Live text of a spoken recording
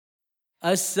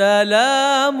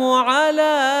السلام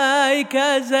عليك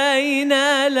زين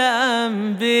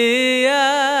الأنبياء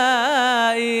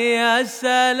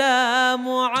السلام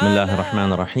بسم الله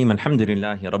الرحمن الرحيم. الحمد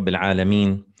لله رب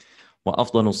العالمين،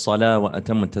 وأفضل الصلاة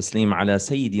وأتم التسليم على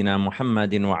سيدنا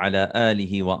محمد وعلى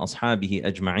آله وأصحابه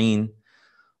أجمعين.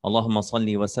 اللهم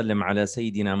صل وسلم على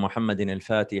سيدنا محمد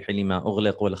الفاتح لما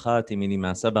أغلق والخاتم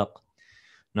لما سبق،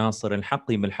 ناصر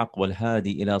الحق بالحق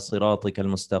والهادي إلى صراطك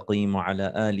المستقيم،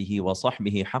 وعلى آله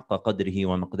وصحبه حق قدره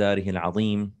ومقداره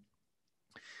العظيم.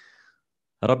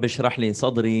 رب اشرح لي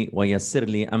صدري ويسر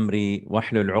لي أمري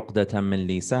واحلل عقدة من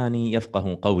لساني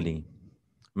يفقه قولي.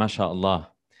 ما شاء الله.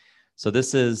 So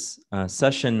this is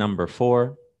session number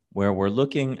 4, where we're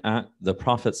looking at the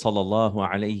Prophet sallallahu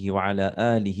alaihi wa ala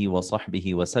alihi wa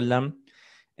sahbihi wa sallam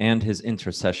and his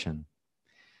intercession.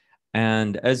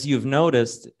 And as you've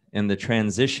noticed in the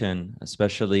transition,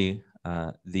 especially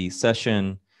the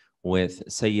session with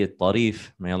Sayyid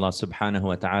Tarif, may Allah subhanahu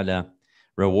wa ta'ala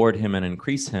reward him and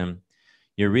increase him,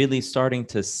 you're really starting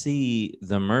to see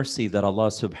the mercy that Allah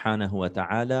subhanahu wa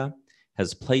ta'ala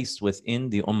has placed within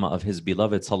the ummah of his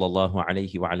beloved sallallahu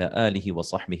alayhi wa ala alihi wa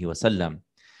sahbihi wa sallam.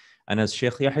 And as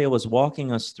Shaykh Yahya was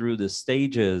walking us through the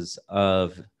stages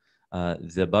of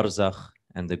the barzakh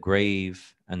and the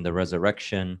grave and the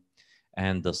resurrection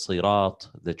and the sirat,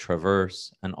 the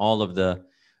traverse, and all of the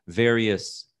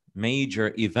various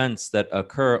major events that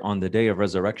occur on the day of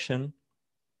resurrection,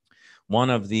 one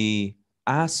of the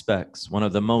aspects, one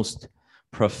of the most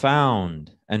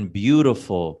profound and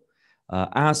beautiful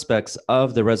aspects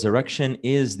of the resurrection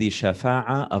is the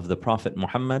shafa'ah of the Prophet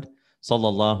Muhammad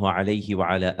sallallahu alayhi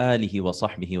wa ala alihi wa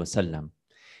sahbihi wa sallam.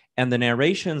 And the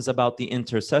narrations about the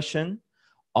intercession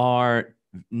are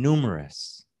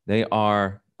numerous. They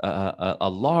are a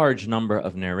large number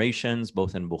of narrations,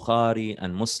 both in Bukhari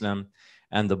and Muslim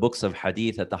and the books of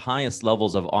hadith at the highest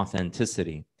levels of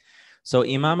authenticity. So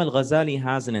Imam al-Ghazali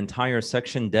has an entire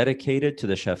section dedicated to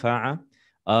the shafa'ah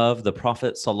of the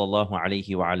Prophet sallallahu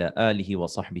alayhi wa ala alihi wa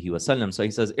sahbihi wa sallam. So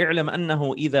he says, اعلم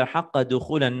أنه إذا حق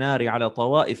دخول النار على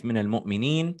طوائف من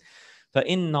المؤمنين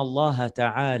فإن الله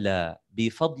تعالى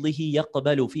بفضله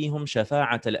يقبل فيهم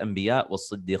شفاعة الأنبياء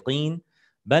والصديقين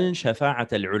بل شفاعة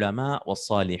العلماء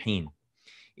والصالحين.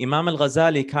 Imam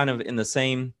al-Ghazali, kind of in the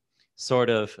same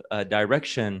sort of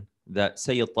direction that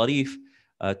Sayyid Tarif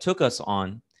took us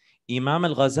on, Imam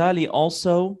al-Ghazali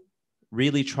also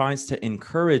really tries to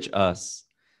encourage us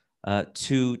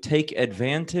to take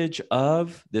advantage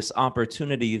of this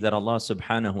opportunity that Allah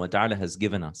subhanahu wa ta'ala has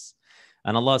given us.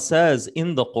 And Allah says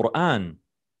in the Quran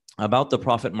about the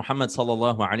Prophet Muhammad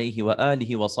sallallahu alayhi wa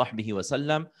alihi wa sahbihi wa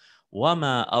sallam,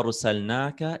 وَمَا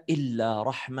أَرْسَلْنَاكَ إِلَّا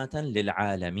رَحْمَةً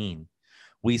لِلْعَالَمِينَ.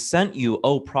 We sent you,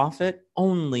 O Prophet,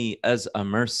 only as a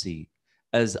mercy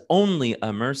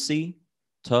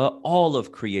to all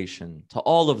of creation, to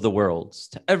all of the worlds,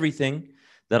 to everything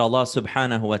that Allah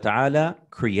subhanahu wa ta'ala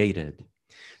created.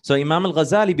 So Imam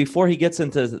al-Ghazali, before he gets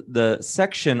into the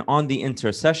section on the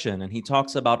intercession, and he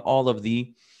talks about all of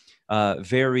the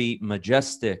very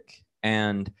majestic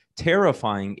and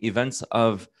terrifying events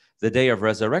of the day of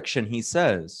resurrection, he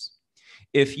says,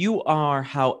 if you are,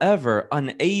 however,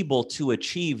 unable to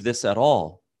achieve this at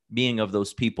all, being of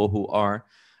those people who are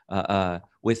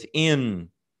within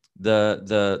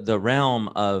the realm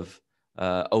of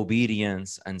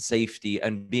obedience and safety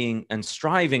and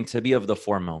striving to be of the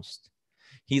foremost,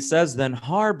 he says, then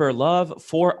harbor love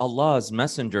for Allah's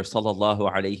Messenger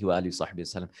sallallahu alayhi wa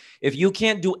sallam. If you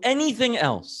can't do anything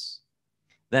else,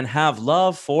 then have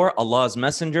love for Allah's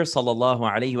Messenger sallallahu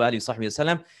alayhi wa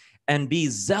sallam, and be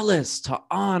zealous to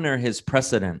honor his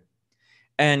precedent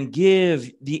and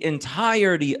give the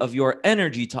entirety of your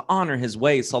energy to honor his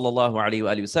way sallallahu alayhi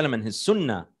wa sallam and his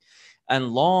sunnah, and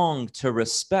long to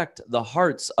respect the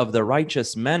hearts of the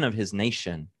righteous men of his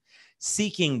nation,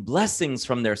 seeking blessings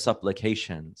from their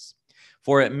supplications.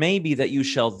 For it may be that you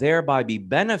shall thereby be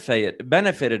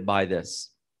benefited by this,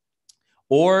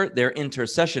 or their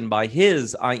intercession by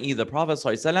his, i.e. the Prophet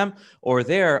ﷺ, or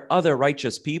their other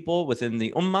righteous people within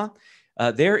the ummah,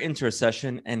 their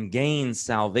intercession, and gain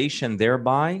salvation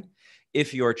thereby,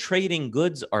 if your trading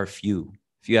goods are few.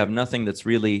 If you have nothing that's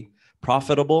really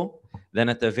profitable, then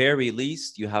at the very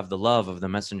least you have the love of the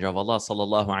Messenger of Allah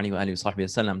sallallahu alaihi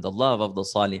wasallam, the love of the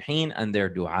Salihin and their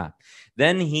dua.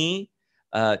 Then he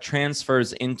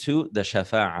transfers into the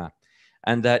shafa'ah,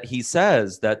 and that he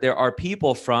says that there are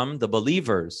people from the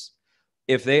believers,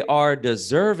 if they are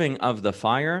deserving of the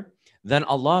fire, then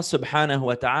Allah subhanahu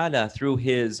wa ta'ala, through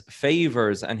his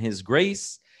favors and his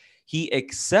grace, he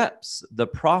accepts the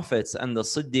prophets and the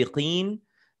siddiqeen,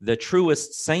 the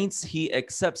truest saints, he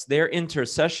accepts their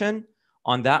intercession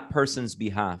on that person's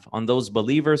behalf, on those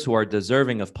believers who are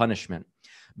deserving of punishment.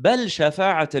 بل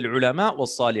شفاعة العلماء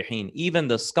والصالحين, even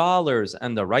the scholars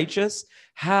and the righteous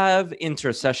have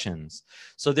intercessions.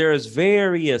 So there is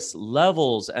various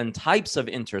levels and types of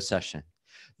intercession.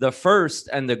 The first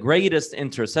and the greatest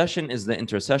intercession is the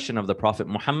intercession of the Prophet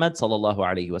Muhammad sallallahu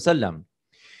alaihi wasallam.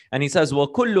 And he says,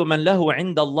 وَكُلُّ مَنْ لَهُ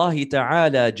عِنْدَ اللَّهِ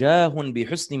تَعَالَى جَاهٌ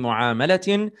بِحُسْنِ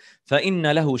مُعَامَلَةٍ فَإِنَّ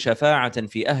لَهُ شَفَاعَةً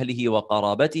فِي أَهْلِهِ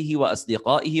وَقَرَابَتِهِ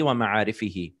وَأَصْدِقَائِهِ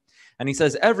وَمَعَارِفِهِ. And he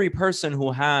says, every person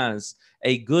who has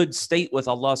a good state with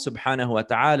Allah subhanahu wa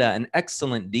ta'ala and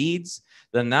excellent deeds,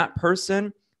 then that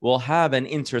person will have an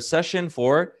intercession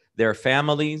for their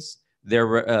families, their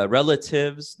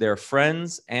relatives, their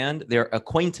friends, and their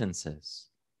acquaintances.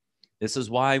 This is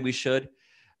why we should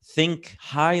think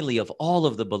highly of all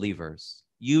of the believers.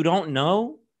 You don't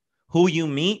know who you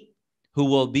meet who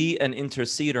will be an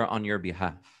interceder on your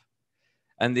behalf.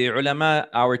 And the ulama,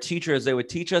 our teachers, they would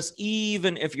teach us,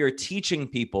 even if you're teaching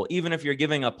people, even if you're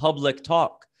giving a public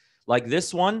talk like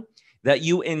this one, that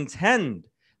you intend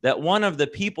that one of the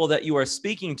people that you are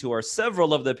speaking to, or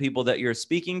several of the people that you're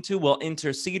speaking to, will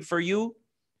intercede for you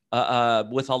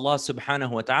with Allah subhanahu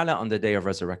wa ta'ala on the day of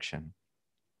resurrection.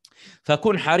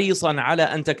 فكن حريصا على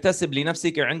أن تكتسب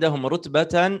لنفسك عندهم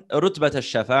رتبة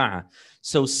الشفاعة.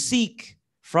 So seek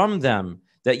from them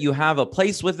that you have a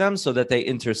place with them so that they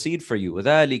intercede for you.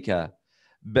 وذلك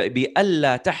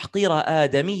بألا تحقير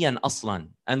آدميا أصلا.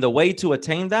 And the way to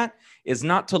attain that is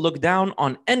not to look down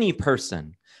on any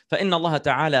person. فإن الله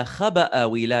تعالى خبأ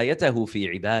ولايته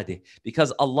في عباده.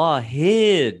 Because Allah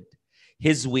hid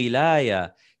His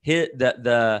wilaya,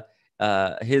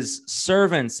 His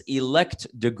servants' elect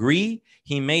degree,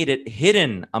 He made it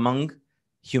hidden among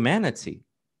humanity.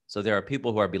 So there are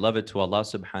people who are beloved to Allah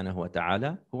subhanahu wa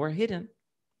ta'ala who are hidden.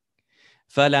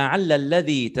 فَلَعَلَّ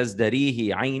الَّذِي تَزْدَرِيهِ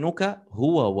عَيْنُكَ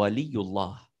هُوَ وَلِيُّ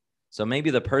اللَّهِ. So maybe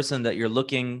the person that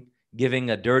you're giving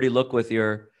a dirty look with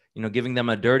your, giving them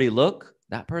a dirty look,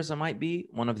 that person might be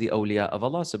one of the awliya of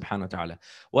Allah subhanahu wa ta'ala.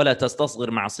 وَلَا تَسْتَصْغِرْ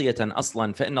مَعْصِيَةً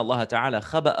أَصْلًا فَإِنَّ اللَّهَ تَعَالَى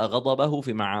خَبَأَ غَضَبَهُ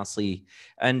فِي مَعَاصِيهِ.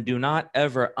 And do not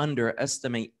ever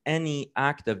underestimate any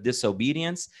act of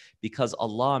disobedience, because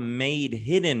Allah made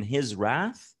hidden His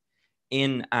wrath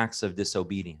in acts of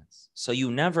disobedience. So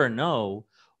you never know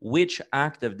which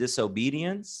act of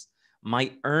disobedience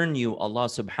might earn you Allah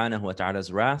subhanahu wa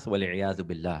ta'ala's wrath, وَالْعِيَاذُ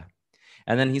بِاللَّهِ.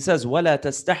 And then he says, وَلَا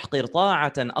تَسْتَحْقِرْ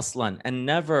طَاعَةً أَصْلًا. And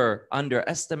never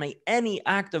underestimate any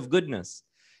act of goodness.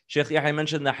 Sheikh Yahya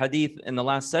mentioned the hadith in the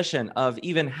last session of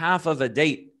even half of a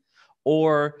date,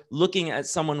 or looking at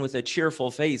someone with a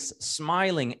cheerful face,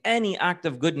 smiling, any act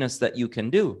of goodness that you can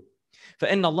do.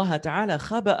 فَإِنَّ اللَّهَ تَعَالَى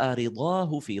خَبَأَ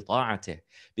رِضَاهُ فِي طَاعَتِهِ.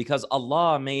 Because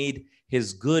Allah made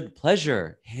His good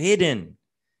pleasure hidden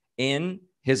in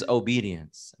His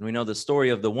obedience. And we know the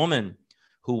story of the woman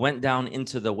who went down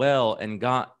into the well and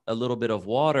got a little bit of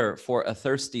water for a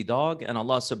thirsty dog, and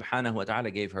Allah subhanahu wa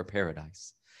ta'ala gave her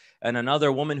paradise. And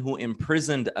another woman who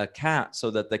imprisoned a cat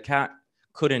so that the cat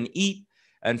couldn't eat,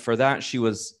 and for that she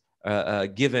was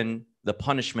given the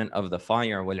punishment of the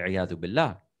fire, وَالْعِيَاذُ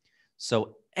بِاللَّهِ.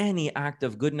 So any act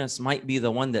of goodness might be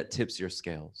the one that tips your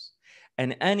scales,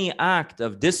 and any act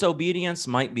of disobedience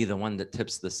might be the one that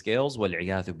tips the scales,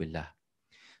 وَالْعِيَاذُ بِاللَّهِ.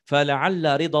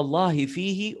 فَلَعَلَّ رِضَى اللَّهِ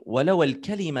فِيهِ وَلَوَ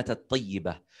الْكَلِمَةَ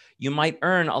الطَّيِّبَةَ. You might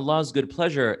earn Allah's good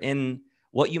pleasure in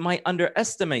what you might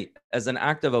underestimate as an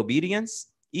act of obedience,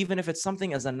 even if it's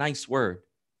something as a nice word,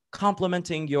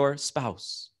 complimenting your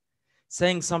spouse,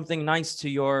 saying something nice to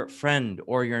your friend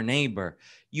or your neighbor.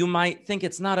 You might think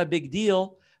it's not a big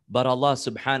deal, but Allah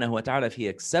subhanahu wa ta'ala, if He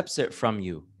accepts it from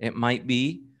you, it might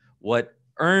be what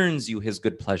earns you His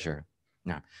good pleasure.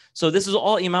 Now, so this is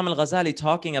all Imam al-Ghazali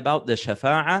talking about the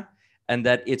shafa'ah, and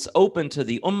that it's open to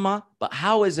the ummah. But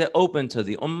how is it open to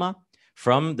the ummah?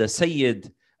 From the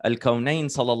Sayyid al-Kawnayn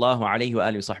sallallahu alayhi wa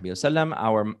sallam,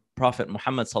 our Prophet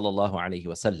Muhammad sallallahu alayhi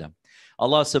wa sallam.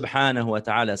 Allah subhanahu wa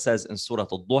ta'ala says in Surah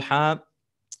Al-Duha,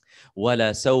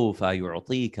 وَلَا سَوْفَ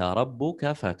يُعْطِيكَ رَبُّكَ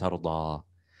فَتَرْضَى.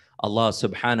 Allah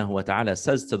subhanahu wa ta'ala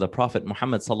says to the Prophet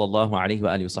Muhammad sallallahu alayhi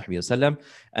wa sallam,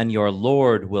 and your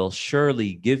Lord will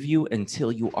surely give you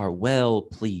until you are well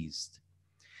pleased.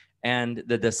 And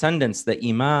the descendants, the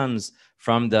imams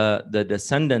from the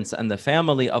descendants and the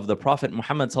family of the Prophet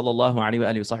Muhammad sallallahu alayhi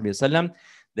wa sallam,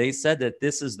 they said that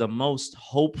this is the most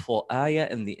hopeful ayah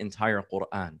in the entire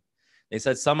Quran. They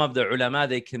said some of the ulama,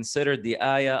 they considered the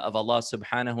ayah of Allah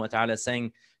subhanahu wa ta'ala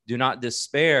saying, do not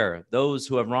despair, those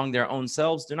who have wronged their own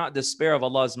selves, do not despair of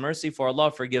Allah's mercy, for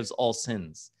Allah forgives all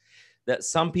sins. That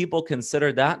some people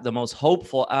consider that the most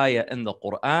hopeful ayah in the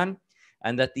Quran.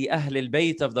 and that the Ahl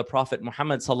al-Bayt of the Prophet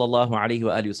Muhammad sallallahu alayhi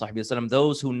wa sallam,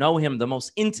 those who know him the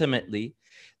most intimately,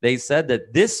 they said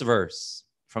that this verse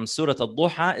from Surah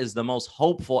Al-Duha is the most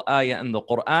hopeful ayah in the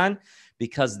Quran,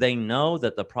 because they know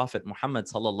that the Prophet Muhammad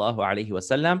sallallahu alayhi wa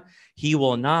sallam, he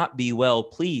will not be well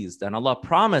pleased. And Allah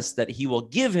promised that he will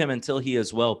give him until he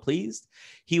is well pleased.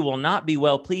 He will not be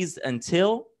well pleased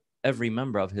until every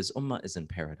member of his ummah is in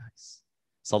paradise.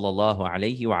 Sallallahu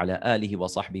alayhi wa ala alihi wa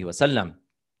sahbihi wa sallam.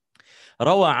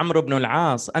 روى عمرو بن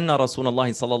العاص أن رسول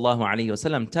الله صلى الله عليه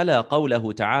وسلم تلا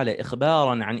قوله تعالى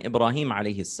إخبارا عن إبراهيم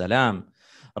عليه السلام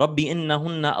رب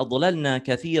إنهن أضللن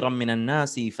كثيرا من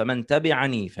الناس فمن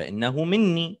تبعني فإنه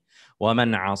مني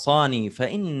ومن عصاني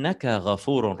فإنك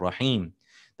غفور رحيم.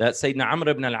 That Sayyidina Amr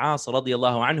ibn al-As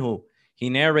radiyallahu anhu, he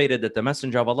narrated that the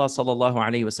Messenger of Allah sallallahu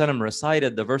alayhi wasallam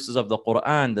recited the verses of the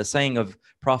Quran, the saying of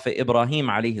Prophet Ibrahim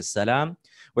alayhi salam,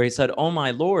 where he said, "Oh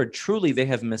my Lord, truly they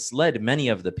have misled many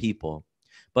of the people.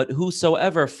 But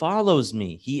whosoever follows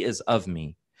me, he is of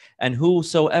me. And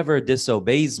whosoever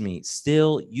disobeys me,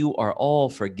 still you are all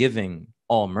forgiving,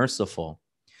 all merciful."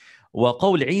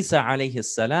 وقول عيسى عليه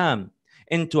السلام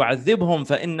إن تعذبهم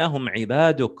فإنهم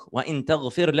عبادك وإن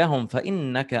تغفر لهم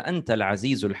فإنك أنت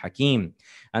العزيز الحكيم.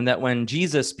 And that when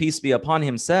Jesus, peace be upon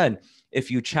him, said,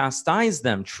 if you chastise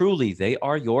them, truly they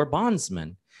are your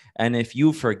bondsmen. And if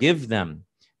you forgive them,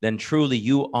 then truly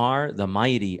you are the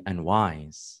mighty and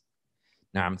wise.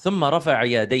 نعم. ثم رفع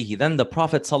يديه. Then the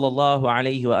Prophet sallallahu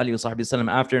alayhi wa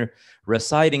sallam, after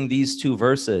reciting these two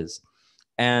verses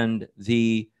and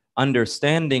the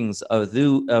understandings of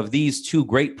these two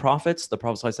great prophets, the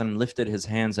Prophet sallallahu alayhi wa sallam lifted his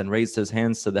hands and raised his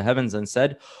hands to the heavens and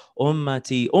said,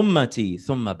 Ummati, ummati,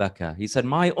 thumma baka. He said,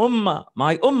 my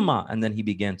ummah, and then he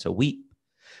began to weep.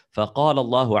 فقال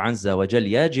الله عز وجل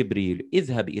يا جبريل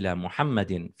اذهب إلى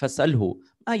محمد فاسأله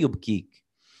ما يبكيك.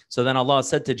 So then Allah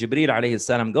said to Jibreel alayhi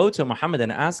salam, go to Muhammad and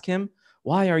ask him,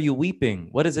 why are you weeping?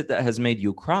 What is it that has made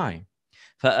you cry?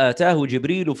 فآتاه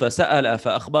جبريل فسأل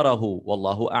فأخبره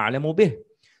والله أعلم به.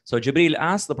 So Jibreel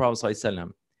asked the Prophet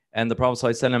ﷺ, and the Prophet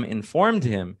ﷺ informed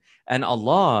him, and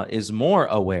Allah is more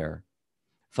aware.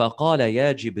 فقال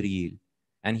يا جبريل.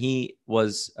 And he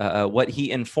was, what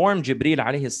he informed Jibreel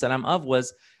alayhi salam of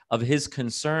was of his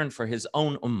concern for his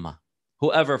own ummah.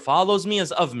 Whoever follows me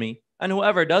is of me, and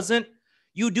whoever doesn't,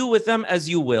 you do with them as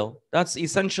you will. That's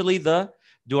essentially the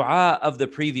dua of the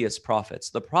previous prophets.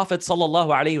 The Prophet sallallahu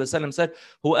alaihi wasallam said,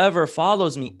 whoever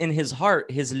follows me, in his heart,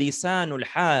 his lisanul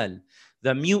hal,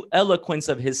 the mute eloquence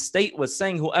of his state was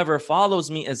saying, whoever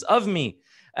follows me is of me,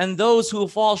 and those who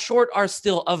fall short are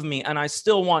still of me, and I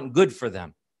still want good for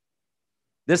them.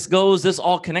 This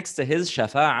all connects to his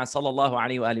shafa'ah sallallahu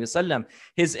alaihi wasallam,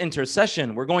 his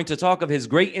intercession. We're going to talk of his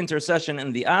great intercession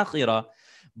in the akhirah,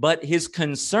 but his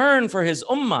concern for his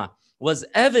ummah was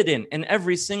evident in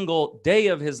every single day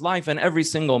of his life and every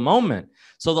single moment.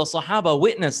 So the Sahaba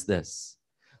witnessed this.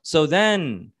 So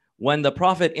then when the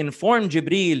Prophet informed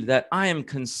Jibreel that I am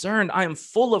concerned, I am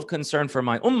full of concern for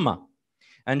my ummah,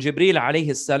 and Jibreel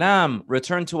alayhi salam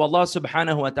returned to Allah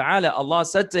subhanahu wa ta'ala, Allah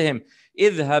said to him,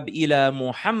 اذهب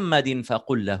إلى محمد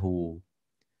فقل له.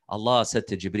 Allah said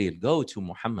to Jibreel, go to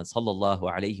Muhammad sallallahu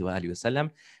alayhi wa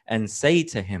sallam and say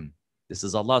to him, this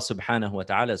is Allah subhanahu wa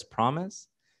ta'ala's promise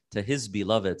to his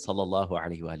beloved sallallahu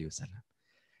alayhi wa sallam.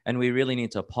 And we really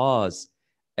need to pause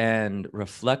and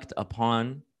reflect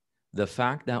upon the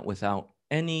fact that without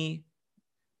any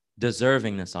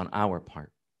deservingness on our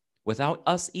part, without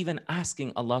us even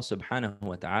asking Allah subhanahu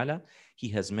wa ta'ala, he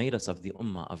has made us of the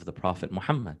ummah of the Prophet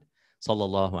Muhammad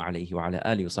sallallahu alayhi wa alihi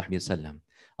wa sahbihi sallam.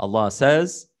 Allah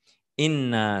says,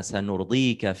 Inna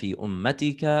sanurdika fi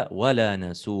ummatika wala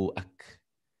nasu'ak.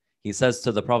 He says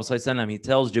to the Prophet ﷺ, he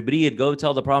tells Jibreel, go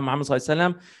tell the Prophet Muhammad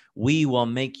ﷺ, we will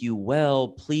make you well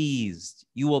pleased.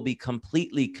 You will be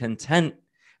completely content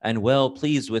and well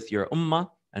pleased with your ummah,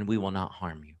 and we will not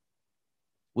harm you.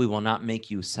 We will not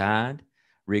make you sad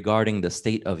regarding the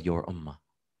state of your ummah.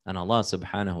 And Allah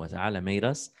subhanahu wa ta'ala made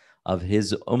us of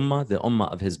his ummah, the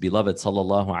ummah of his beloved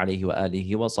sallallahu alayhi wa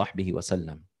alihi wa sahbihi wa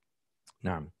sallam.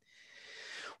 Naam.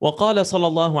 وقال صلى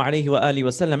الله عليه وآله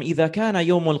وسلم إذا كان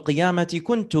يوم القيامة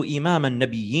كنت إمام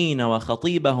النبيين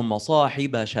وخطيبهم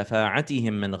وصاحب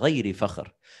شفاعتهم من غير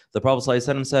فخر. The Prophet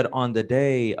ﷺ said, on the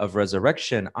day of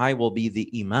resurrection, I will be the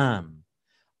imam.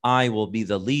 I will be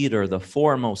the leader, the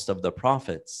foremost of the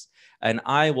prophets. And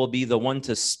I will be the one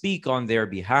to speak on their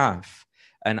behalf.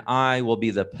 And I will be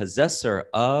the possessor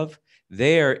of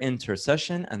their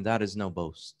intercession. And that is no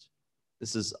boast.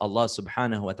 This is Allah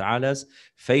subhanahu wa ta'ala's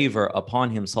favor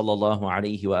upon him sallallahu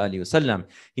alayhi wa alihi wa sallam.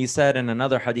 He said in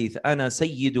another hadith, أَنَا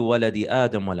سَيِّدُ وَلَدِ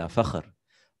آدَمْ وَلَا فَخْرٍ.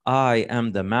 I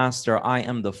am the master, I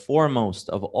am the foremost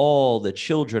of all the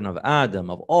children of Adam,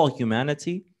 of all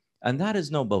humanity, and that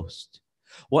is no boast.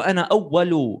 وَأَنَا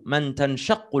أَوَّلُ مَنْ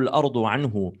تَنْشَقُّ الْأَرْضُ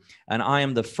عَنْهُ, and I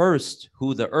am the first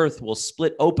who the earth will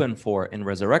split open for in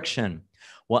resurrection.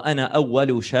 وَأَنَا أَوَّلُ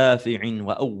شَافِعٍ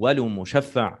وَأَوَّلُ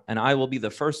مُشَفَّعٍ, and I will be the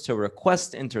first to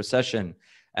request intercession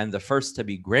and the first to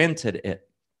be granted it.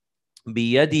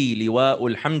 بِيَدِي لِوَاءُ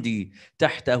الْحَمْدِ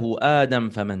تَحْتَهُ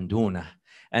آدَمْ فَمَنْ دُونَهُ,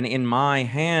 and in my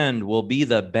hand will be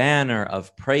the banner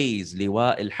of praise,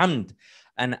 liwa al-hamd,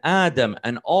 and Adam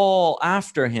and all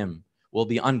after him will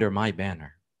be under my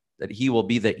banner. That he will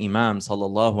be the Imam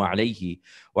sallallahu alayhi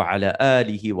wa ala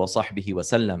alihi wa sahbihi wa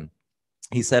sallam.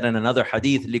 He said in another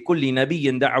hadith, لِكُلِّ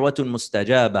نَبِيٍّ دَعْوَةٌ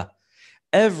مُسْتَجَابَةٌ.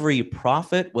 Every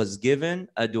prophet was given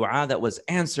a dua that was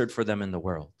answered for them in the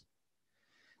world.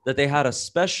 That they had a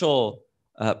special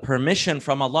permission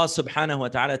from Allah subhanahu wa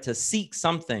ta'ala to seek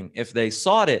something. If they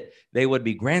sought it, they would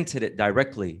be granted it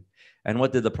directly. And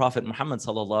what did the Prophet Muhammad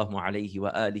sallallahu alayhi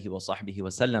wa alihi wa sahbihi wa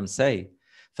sallam say?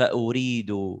 فَأُرِيدُ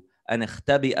أَنْ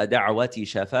اخْتَبِئَ دَعْوَتِي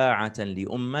شَفَاعَةً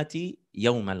لِأُمَّتِي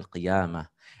يَوْمَ الْقِيَامَةِ.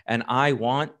 And I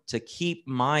want to keep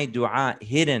my dua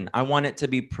hidden. I want it to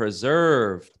be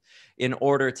preserved in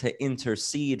order to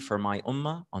intercede for my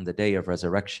ummah on the day of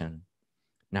resurrection.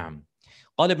 Naam.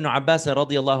 قال ابن عباس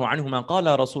رضي الله عنهما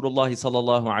قال رسول الله صلى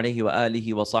الله عليه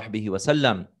وآله وصحبه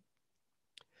وسلم.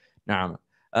 نعم.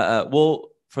 Well,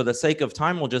 for the sake of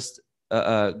time, we'll just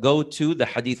go to the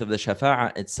hadith of the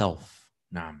shafa'a itself.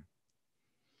 نعم.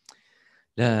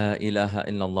 لا إله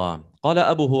إلا الله. قال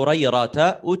أبو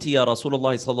هريرة أتي رسول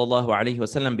الله صلى الله عليه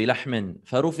وسلم بلحم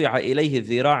فرفع إليه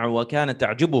الذراع وكانت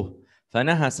تعجبه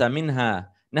فنهس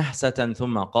منها نهسة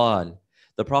ثم قال.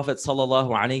 The Prophet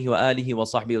sallallahu alayhi wa alihi wa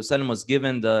sahbihi wasallam was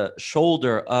given the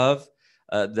shoulder of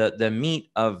the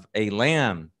meat of a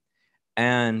lamb,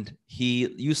 and he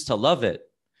used to love it.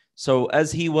 So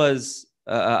as he was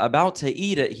about to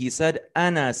eat it, he said,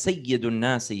 أَنَا سَيِّدُ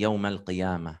النَّاسِ يَوْمَ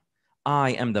الْقِيَامَةِ.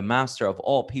 I am the master of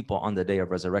all people on the day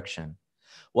of resurrection.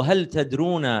 وَهَلْ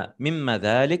تَدْرُونَ مِمَّ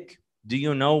ذَلِكَ. Do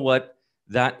you know what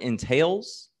that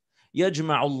entails?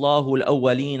 يجمع الله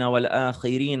الأولين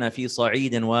والآخرين في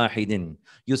صعيد واحد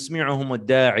يسمعهم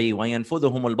الداعي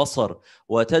وينفذهم البصر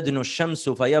وتدنو الشمس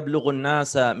فيبلغ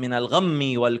الناس من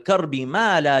الغم والكرب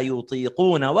ما لا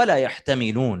يطيقون ولا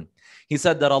يحتملون. He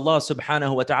said that Allah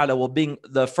subhanahu wa ta'ala will bring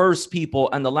the first people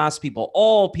and the last people,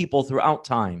 all people throughout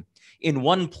time, in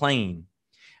one plane.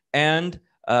 And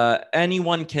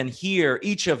anyone can hear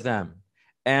each of them,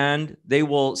 and they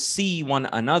will see one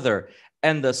another.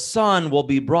 And the sun will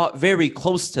be brought very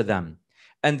close to them,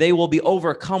 and they will be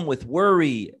overcome with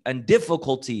worry and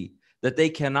difficulty that they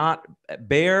cannot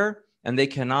bear and they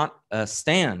cannot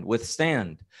withstand.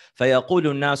 فَيَقُولُ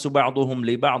النَّاسُ بَعْضُهُمْ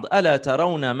لِبَعْضٍ أَلَا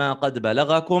تَرَوْنَ مَا قَدْ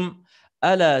بَلَغَكُمْ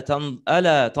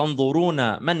أَلَا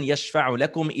تَنْظُرُونَ مَنْ يَشْفَعُ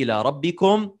لَكُمْ إِلَى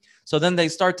رَبِّكُمْ. So then they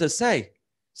start to say,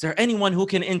 is there anyone who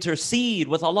can intercede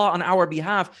with Allah on our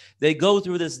behalf? They go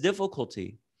through this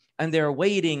difficulty, and they're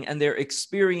waiting, and they're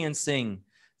experiencing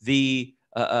the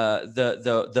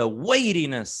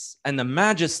weightiness and the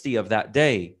majesty of that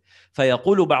day.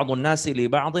 فَيَقُولُ بَعْضُ النَّاسِ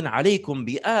لِبَعْضٍ عَلَيْكُمْ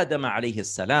بِآدَمَ عَلَيْهِ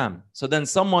السَّلَامِ. So then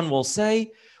someone will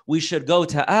say, we should go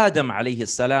to Adam alayhi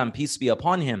السلام, peace be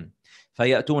upon him.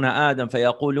 فيأتون آدم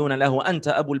فيقولون له أنت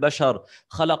أبو البشر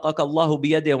خلقك الله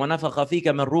بيده ونفخ فيك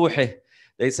من روحه.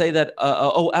 They say that,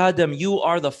 oh Adam, you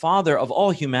are the father of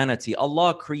all humanity.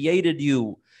 Allah created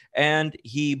you, and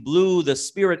he blew the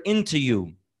spirit into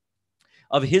you,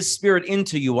 of his spirit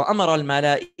into you.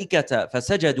 وَأَمَرَ الْمَلَائِكَةَ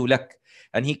فَسَجَدُوا لَكَ.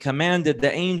 And he commanded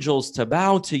the angels to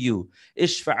bow to you.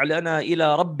 إِشْفَعْ لَنَا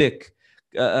إِلَى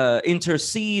رَبِّكَ.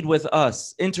 Intercede with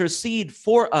us. Intercede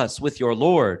for us with your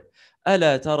Lord.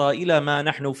 أَلَا تَرَى إِلَى مَا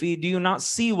نَحْنُ فِيهِ. Do you not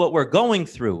see what we're going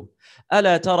through?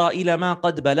 أَلَا تَرَى إِلَى مَا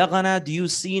قَدْ بَلَغَنَا.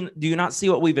 Do you not see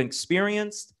what we've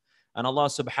experienced? And Allah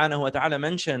subhanahu wa ta'ala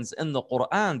mentions in the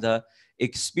Quran the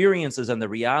experiences and the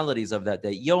realities of that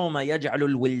day. يَوْمَ يَجْعَلُ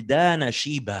الْوِلْدَانَ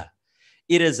شِيبًا.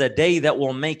 It is a day that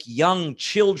will make young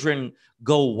children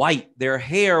go white. Their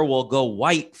hair will go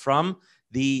white from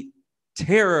the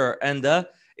terror and the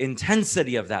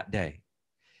intensity of that day.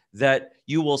 That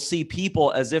you will see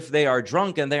people as if they are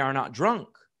drunk, and they are not drunk.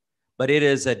 But it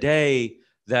is a day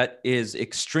that is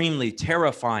extremely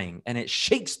terrifying, and it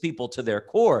shakes people to their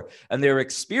core, and they're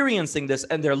experiencing this,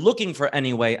 and they're looking for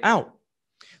any way out.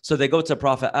 So they go to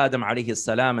Prophet Adam alayhi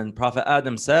salam, and Prophet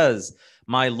Adam says,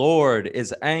 my Lord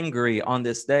is angry on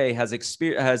this day, has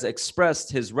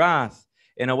expressed his wrath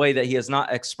in a way that he has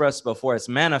not expressed before. It's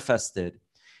manifested,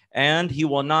 and he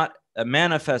will not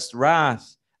manifest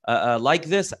wrath like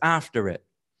this after it.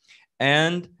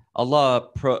 And Allah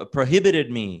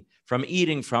prohibited me from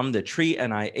eating from the tree,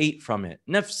 and I ate from it.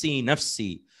 Nafsi,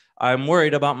 nafsi. I'm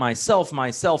worried about myself,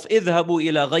 myself. اذهبوا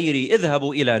إلى غيري,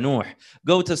 اذهبوا إلى نوح.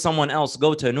 Go to someone else,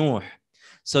 go to Nuh.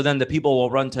 So then the people will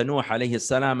run to Nuh alayhi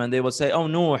salam, and they will say, oh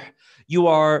Nuh, you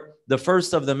are the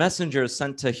first of the messengers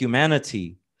sent to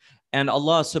humanity. And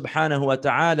Allah subhanahu wa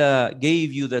ta'ala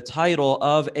gave you the title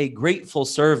of a grateful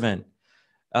servant.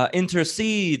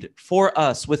 Intercede for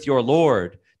us with your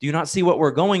Lord. Do you not see what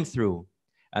we're going through?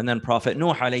 And then Prophet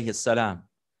Nuh alayhi salam.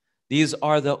 These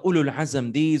are the ulul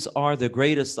azm. These are the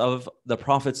greatest of the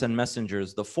prophets and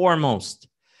messengers. The foremost,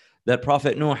 that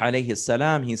Prophet Nuh alayhi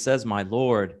salam, he says, my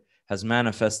Lord has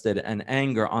manifested an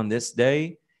anger on this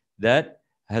day that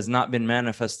has not been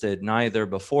manifested neither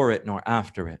before it nor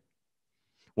after it.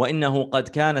 وَإِنَّهُ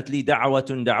قَدْ كَانَتْ لِي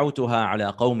دَعْوَةٌ دَعَوْتُهَا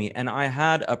عَلَىٰ قَوْمِي. And I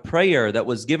had a prayer that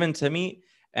was given to me,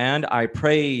 and I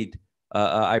prayed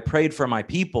for my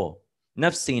people.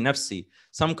 Nafsi, nafsi.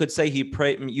 Some could say he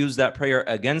used that prayer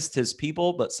against his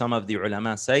people, but some of the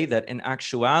ulama say that in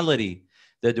actuality,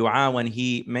 the dua, when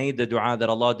he made the dua that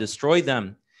Allah destroy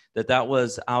them, that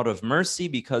was out of mercy,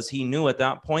 because he knew at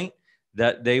that point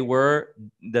that they were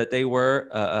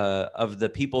of the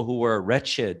people who were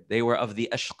wretched. They were of the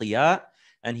ashqiya,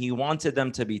 and he wanted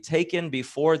them to be taken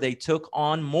before they took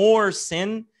on more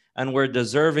sin and were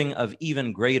deserving of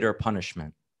even greater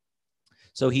punishment.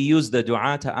 So he used the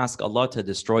dua to ask Allah to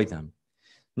destroy them.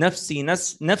 Nafsi,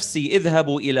 nafsi,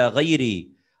 idhabu ila ghayri.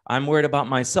 I'm worried about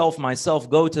myself,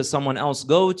 go to someone else.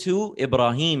 Go to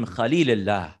Ibrahim,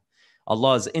 Khalilullah,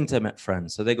 Allah's intimate friend.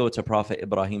 So they go to Prophet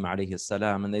Ibrahim alayhi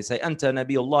salam, and they say, Anta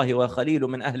nabiyullahi wa khalilu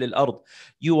min ahli al-ard.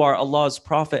 You are Allah's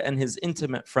prophet and his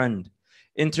intimate friend.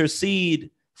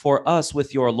 Intercede for us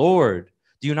with your Lord.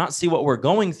 Do you not see what we're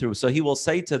going through? So he will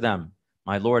say to them,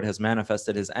 my Lord has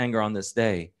manifested his anger on this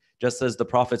day, just as the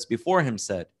prophets before him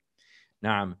said.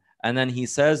 Na'am. And then he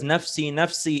says, Nafsi,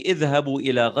 nafsi, idhabu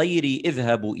ila ghayri,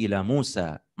 idhabu ila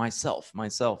Musa. Myself.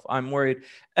 I'm worried.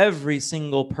 Every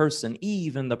single person,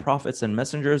 even the prophets and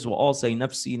messengers, will all say,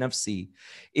 Nafsi, nafsi.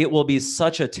 It will be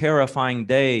such a terrifying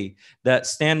day that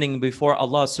standing before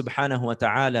Allah subhanahu wa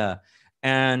ta'ala,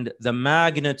 and the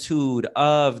magnitude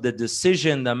of the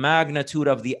decision, the magnitude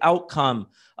of the outcome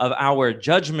of our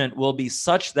judgment will be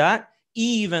such that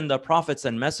even the prophets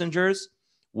and messengers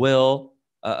will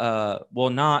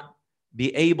not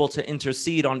be able to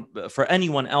intercede for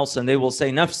anyone else, and they will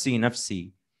say, Nafsi,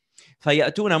 nafsi.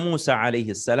 فَيَأْتُونَ مُوسَى عَلَيْهِ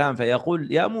السَّلَامِ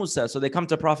فَيَقُولُ يَا مُوسَى. So they come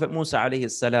to Prophet Musa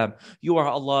alayhi salam. You are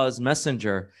Allah's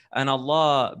messenger, and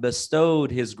Allah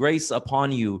bestowed his grace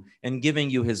upon you in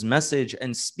giving you his message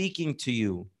and speaking to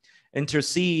you.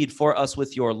 Intercede for us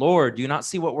with your Lord. Do you not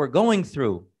see what we're going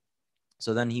through?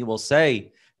 So then he will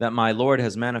say that my Lord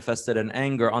has manifested an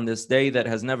anger on this day that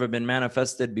has never been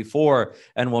manifested before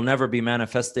and will never be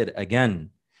manifested again.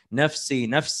 Nafsi,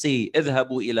 nafsi,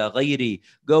 idhabu ila ghayri.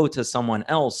 Go to someone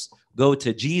else. Go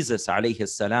to Jesus alayhi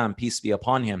salam, peace be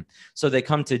upon him. So they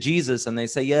come to Jesus and they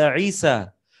say, Ya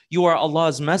Isa, you are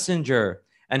Allah's messenger,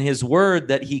 and his word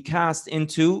that he cast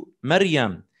into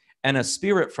Maryam, and a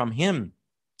spirit from him,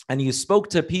 and you spoke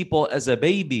to people as a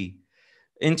baby.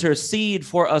 Intercede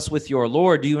for us with your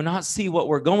Lord. Do you not see what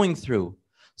we're going through?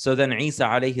 So then Isa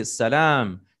alayhi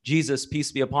salam, Jesus,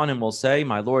 peace be upon him, will say,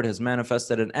 my Lord has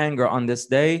manifested an anger on this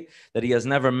day that he has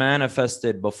never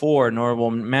manifested before, nor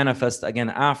will manifest again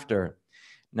after.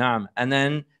 Naam. And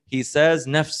then he says,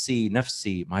 Nafsi,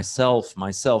 nafsi,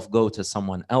 myself, go to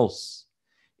someone else.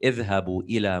 اذهبوا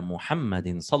إلى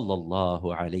محمد صلى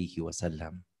الله عليه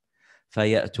وسلم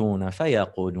فيأتون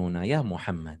فيقولون يا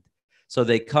محمد. So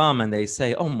they come and they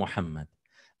say, oh Muhammad,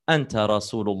 أنت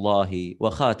رسول الله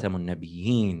وخاتم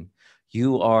النبيين.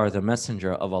 You are the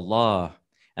messenger of Allah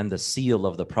and the seal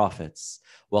of the prophets.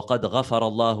 وَقَدْ غَفَرَ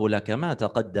اللَّهُ لَكَ مَا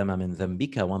تَقَدَّمَ مِنْ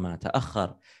ذَنْبِكَ وَمَا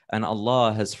تَأَخَّرَ. And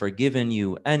Allah has forgiven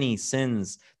you any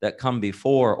sins that come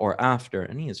before or after,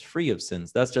 and he is free of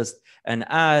sins. That's just an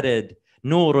added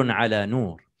نور على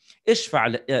نور.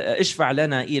 اشفع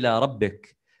لنا إلى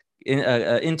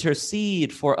ربك.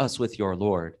 Intercede for us with your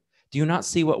Lord. Do you not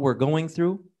see what we're going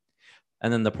through?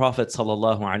 And then the Prophet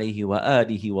sallallahu alaihi wa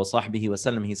alihi wa sahbihi wa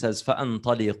sallam, he says,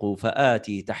 فَأَنْطَلِقُ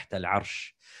فَآتِي تَحْتَ الْعَرْشِ.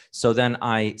 So then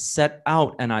I set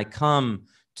out and I come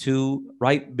to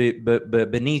right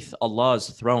beneath Allah's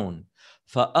throne.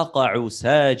 فَأَقَعُ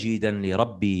سَاجِدًا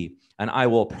لِرَبِّي. And I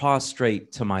will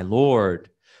prostrate to my Lord.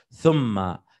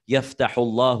 ثُمَّ يفتح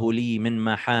الله لي من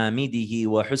محامده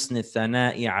وحسن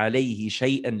الثناء عليه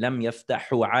شيئا لم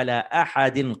يفتحه على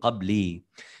أحد قبلي.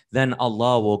 Then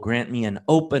Allah will grant me an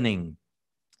opening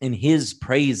in his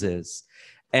praises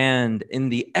and in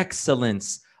the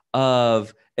excellence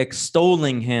of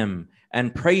extolling him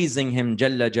and praising him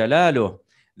Jalla Jalaluh,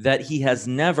 that he has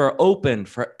never opened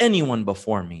for anyone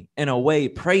before me, in a way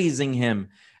praising him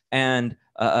and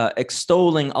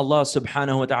extolling Allah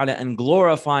subhanahu wa ta'ala and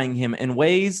glorifying him in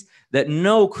ways that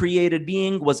no created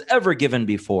being was ever given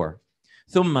before.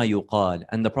 ثُمَّ يُقَال,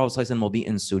 and the Prophet ﷺ will be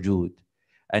in sujood,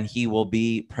 and he will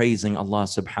be praising Allah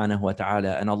subhanahu wa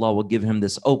ta'ala, and Allah will give him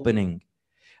this opening.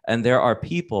 And there are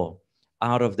people,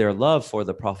 out of their love for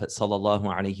the Prophet sallallahu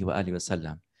alaihi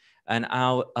wasallam, and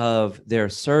out of their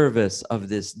service of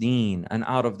this deen, and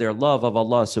out of their love of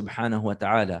Allah subhanahu wa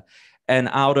ta'ala, and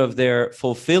out of their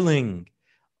fulfilling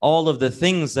all of the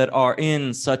things that are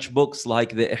in such books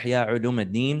like the Ihya Ulum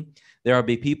ad-Din, there will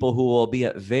be people who will be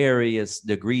at various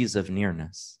degrees of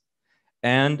nearness.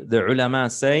 And the ulama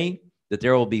say that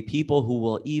there will be people who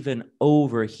will even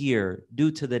overhear, due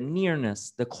to the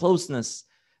nearness, the closeness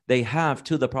they have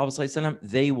to the Prophet ﷺ,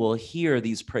 they will hear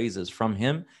these praises from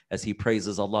him as he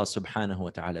praises Allah subhanahu wa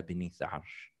ta'ala beneath the arsh.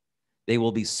 They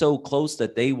will be so close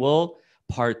that they will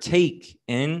partake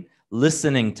in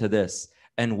listening to this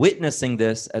and witnessing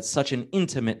this at such an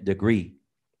intimate degree.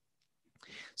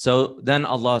 So then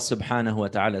Allah subhanahu wa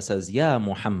ta'ala says, Ya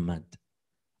Muhammad,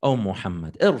 O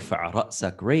Muhammad, irfa'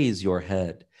 ra'sak, raise your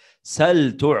head.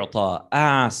 Sal tu'ta,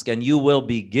 ask and you will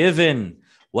be given.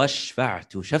 Washfa'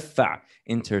 tushaffa',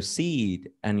 intercede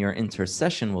and your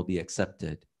intercession will be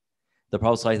accepted. The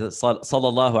Prophet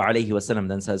sallallahu alayhi wasallam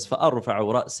then says, فَأَرْفَعُ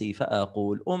رَأْسِي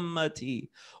فَأَقُولُ أُمَّتِي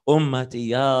أُمَّتِي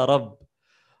يَا رَبِّ,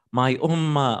 my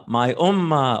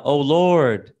ummah, O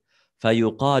Lord.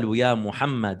 فيقال يا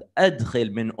محمد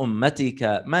أدخل من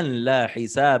أمتك من لا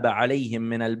حساب عليهم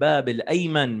من الباب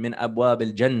الأيمن من أبواب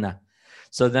الجنة.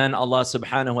 So then Allah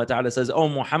subhanahu wa ta'ala says, O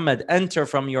Muhammad, enter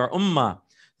from your ummah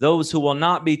those who will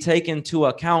not be taken to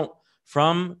account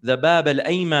from the Bab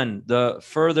al-Ayman, the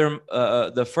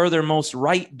furthermost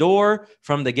right door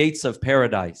from the gates of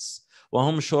paradise.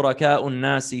 وهم شركاء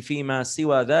الناس فيما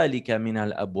سوى ذلك من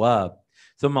الأبواب.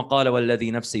 ثم قال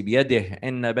والذي نفسي بيده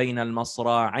إن بين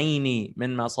المصراعين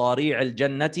من مصاريع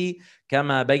الجنة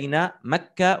كما بين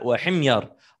مكة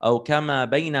وحمير أو كما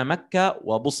بين مكة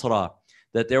وبصرى.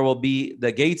 That there will be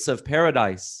the gates of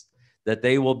paradise, that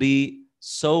they will be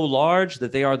so large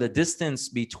that they are the distance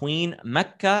between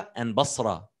Mecca and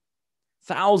Basra,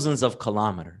 thousands of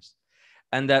kilometers.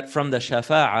 And that from the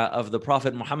shafa'ah of the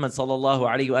Prophet Muhammad sallallahu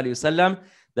alaihi wasallam,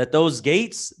 that those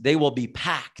gates, they will be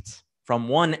packed from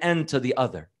one end to the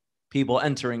other. People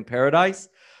entering paradise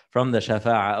from the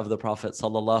shafa'ah of the Prophet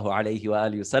sallallahu alaihi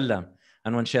wasallam.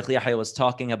 And when Shaykh Yahya was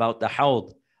talking about the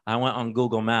Hawd, I went on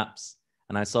Google Maps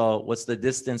and I saw what's the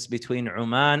distance between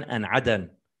Uman and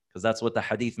Aden, because that's what the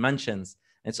hadith mentions.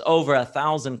 It's over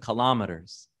 1,000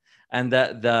 kilometers. And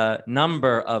that the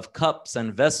number of cups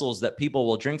and vessels that people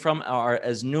will drink from are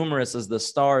as numerous as the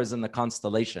stars in the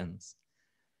constellations.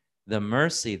 The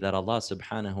mercy that Allah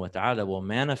subhanahu wa ta'ala will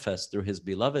manifest through his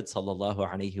beloved sallallahu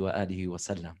alayhi wa alihi wa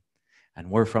sallam. And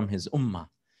we're from his ummah.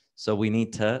 So we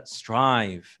need to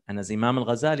strive. And as Imam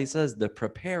al-Ghazali says, the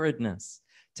preparedness,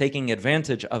 taking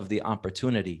advantage of the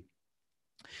opportunity.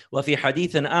 وفي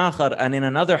حديث آخر, and in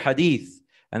another hadith,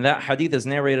 and that hadith is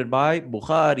narrated by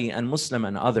Bukhari and Muslim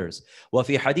and others.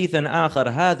 وفي حديث آخر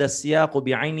هذا السياق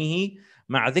بعينه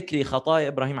مع ذكر خطايا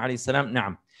إبراهيم عليه السلام.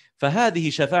 نعم. فهذه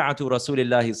شفاعة رسول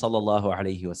الله صلى الله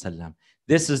عليه وسلم.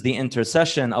 This is the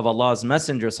intercession of Allah's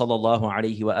Messenger صلى الله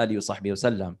عليه وآله وصحبه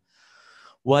وسلم.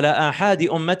 ولآحاد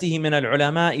أمته من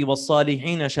العلماء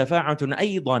والصالحين شفاعة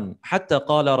أيضا حتى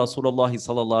قال رسول الله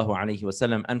صلى الله عليه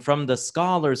وسلم. And from the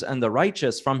scholars and the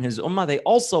righteous from his ummah, they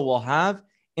also will have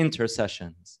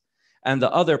intercessions. And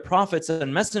the other prophets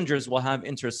and messengers will have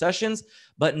intercessions,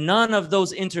 but none of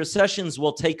those intercessions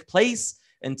will take place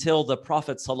until the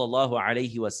Prophet sallallahu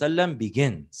alaihi wasallam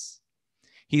begins.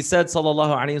 He said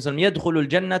sallallahu alaihi wasallam, يدخل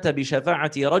الجنة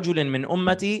بشفاعة رجل من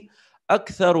أمتي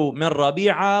أكثر من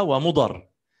ربيعة ومضر.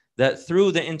 That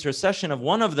through the intercession of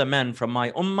one of the men from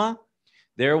my ummah,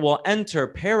 there will enter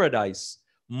paradise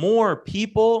more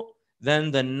people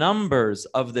than the numbers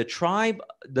of the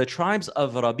tribes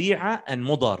of Rabi'a and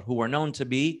Mudar, who were known to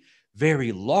be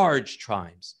very large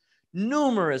tribes.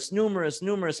 Numerous,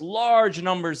 large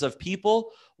numbers of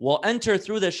people will enter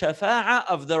through the shafa'ah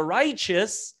of the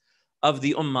righteous of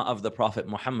the ummah of the Prophet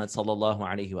Muhammad sallallahu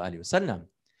alaihi wasallam.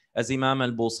 As Imam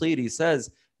al-Busiri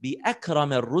says,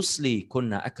 بِأَكْرَمِ الرُّسْلِ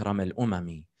كُنَّا أَكْرَمَ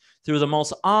الْأُمَمِ. Through the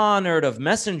most honored of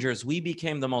messengers, we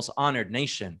became the most honored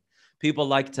nation. People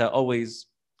like to always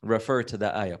refer to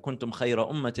the ayah, كُنْتُمْ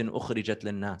خَيْرَ أُمَّةٍ أُخْرِجَتْ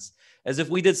لِلنَّاسِ, as if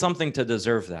we did something to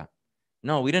deserve that.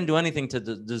 No, we didn't do anything to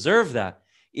deserve that.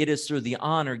 It is through the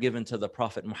honor given to the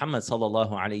Prophet Muhammad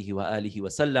sallallahu alaihi wa alihi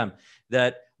wasallam,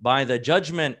 that by the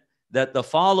judgment that the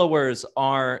followers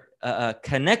are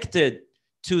connected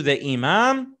to the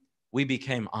Imam, we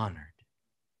became honored.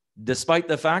 Despite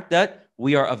the fact that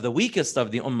we are of the weakest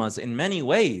of the ummahs in many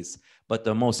ways, but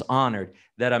the most honored,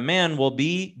 that a man will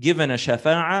be given a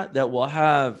shafa'ah that will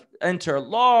have enter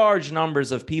large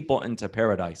numbers of people into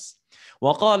paradise.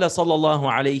 وقال صلى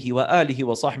الله عليه وآله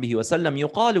وصحبه وسلم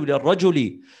يقال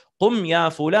للرجل قم يا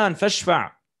فلان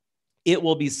فاشفع. It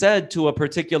will be said to a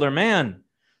particular man,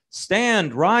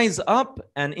 stand, rise up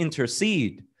and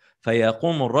intercede.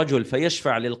 فيقوم الرجل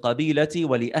فيشفع للقبيلة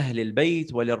ولأهل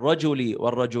البيت وللرجل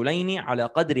والرجلين على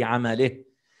قدر عمله.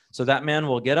 So that man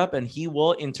will get up and he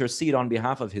will intercede on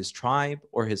behalf of his tribe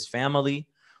or his family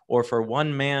or for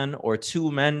one man or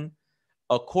two men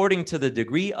according to the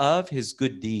degree of his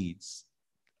good deeds.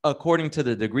 According to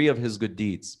the degree of his good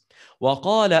deeds.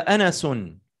 وقال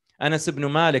Anas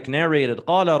ibn Malik narrated,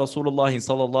 قال رسول الله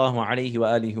صلى الله عليه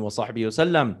وآله وصحبه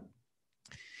وسلم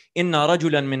إن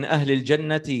رجلا من أهل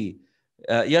الجنة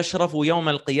يشرف يوم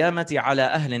القيامة على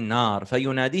أهل النار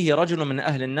فيناديه رجل من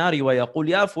أهل النار ويقول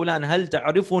يا فلان هل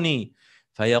تعرفني؟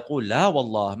 فيقول لا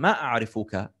والله ما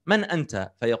أعرفك، من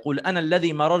أنت؟ فيقول أنا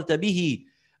الذي مررت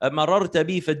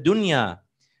بي في الدنيا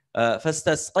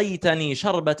فاستسقيتني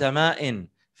شربة ماء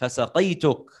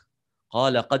فسقيتك.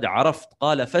 قال قد عرفت.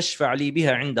 قال فاشفع لي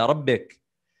بها عند ربك.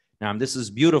 Now this is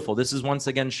beautiful. This is once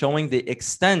again showing the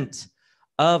extent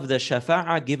of the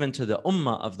shafa'ah given to the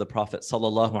ummah of the Prophet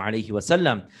sallallahu alaihi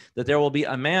wasallam, that there will be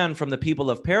a man from the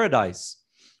people of paradise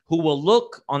who will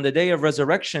look on the day of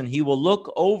resurrection, he will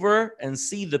look over and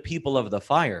see the people of the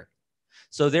fire.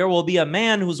 So there will be a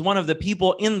man who's one of the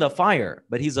people in the fire,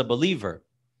 but he's a believer.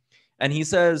 And he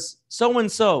says, so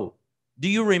and so, do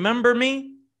you remember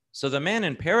me? So the man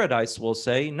in paradise will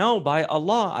say, no, by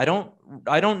Allah,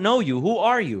 I don't know you. Who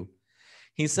are you?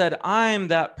 He said, I'm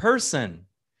that person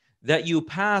that you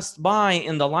passed by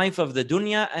in the life of the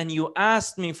dunya and you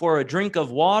asked me for a drink of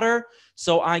water,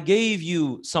 so I gave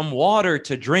you some water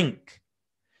to drink.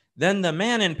 Then the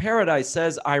man in paradise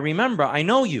says, I remember, I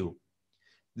know you.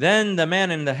 Then the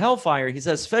man in the hellfire, he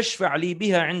says, فَاشْفَعْ لِي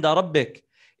بِهَا عِنْدَ رَبِّكَ.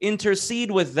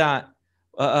 Intercede with that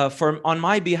on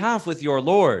my behalf with your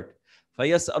Lord.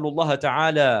 فَيَسْأَلُ اللَّهَ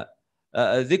تَعَالَى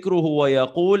ذِكْرُهُ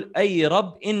وَيَقُولُ أَيْ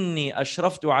رَبْ إِنِّي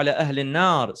أَشْرَفْتُ عَلَى أَهْلِ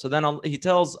النَّارِ. So then he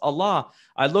tells Allah,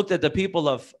 I looked at the people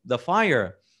of the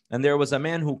fire, and there was a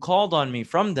man who called on me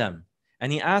from them.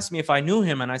 And he asked me if I knew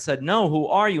him, and I said, no, who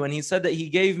are you? And he said that he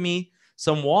gave me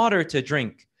some water to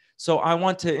drink. So I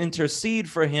want to intercede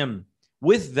for him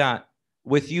with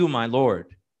you, my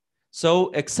Lord.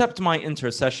 So accept my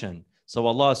intercession. So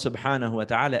Allah subhanahu wa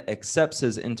ta'ala accepts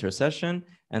his intercession,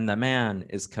 and the man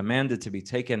is commanded to be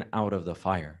taken out of the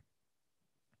fire.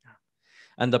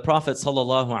 And the Prophet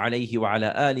sallallahu alayhi wa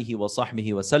ala alihi wa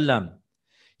sahbihi wa sallam,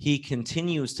 he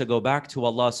continues to go back to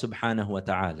Allah subhanahu wa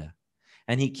ta'ala.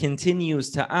 And he continues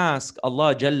to ask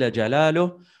Allah Jalla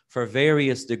Jalaluh for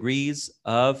various degrees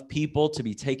of people to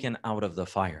be taken out of the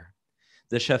fire.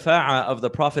 The shafa'ah of the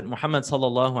Prophet Muhammad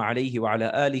sallallahu alayhi wa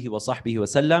ala alihi wa sahbihi wa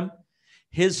sallam,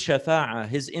 his shafa'ah,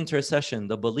 his intercession,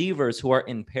 the believers who are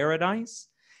in paradise,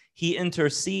 he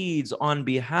intercedes on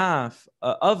behalf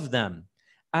of them,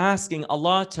 asking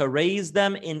Allah to raise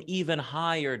them in even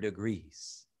higher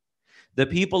degrees. The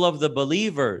people of the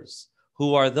believers,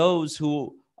 who are those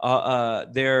who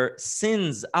their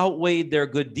sins outweighed their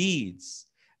good deeds,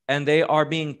 and they are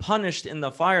being punished in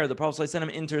the fire, the Prophet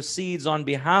ﷺ intercedes on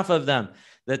behalf of them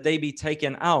that they be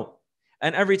taken out.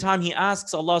 And every time he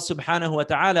asks Allah subhanahu wa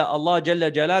ta'ala, Allah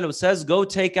Jalla Jalaluhu says, go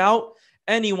take out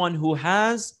anyone who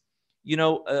has,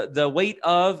 the weight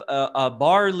of a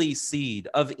barley seed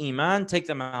of iman, take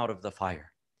them out of the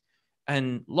fire.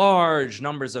 And large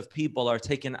numbers of people are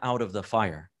taken out of the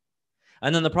fire.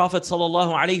 And then the Prophet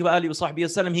sallallahu alaihi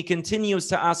wasallam, he continues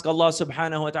to ask Allah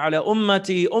subhanahu wa ta'ala,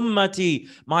 ummati, ummati,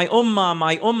 my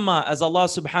ummah, as Allah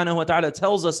subhanahu wa ta'ala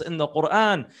tells us in the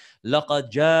Quran,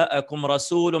 لَقَدْ جَاءَكُمْ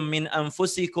رَسُولٌ مِّنْ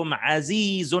أَنفُسِكُمْ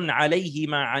عَزِيزٌ عَلَيْهِ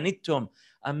مَا عَنِتُّمْ.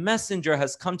 A messenger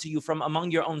has come to you from among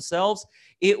your own selves.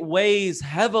 It weighs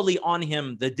heavily on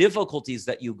him the difficulties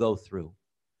that you go through.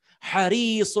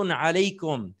 حَرِيصٌ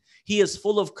عَلَيْكُمْ. He is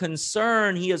full of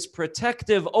concern. He is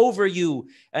protective over you,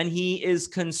 and he is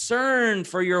concerned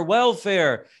for your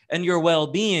welfare and your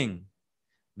well-being.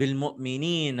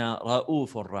 بِالْمُؤْمِنِينَ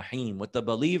رَؤُوفٌ رَحِيمٌ. With the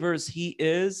believers, he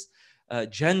is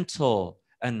gentle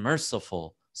and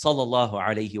merciful. Sallallahu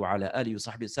alayhi wa ala alihi wa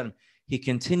sahbihi wasallam. He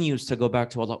continues to go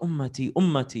back to Allah, ummati,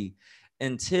 ummati,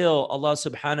 until Allah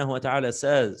subhanahu wa ta'ala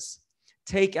says,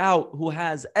 take out who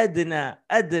has adna,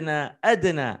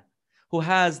 who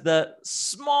has the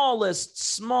smallest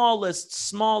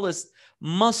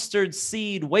mustard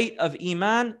seed weight of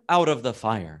iman out of the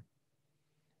fire.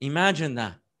 Imagine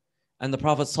that. And the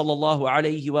Prophet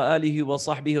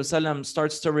ﷺ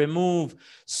starts to remove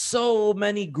so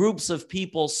many groups of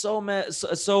people,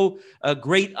 so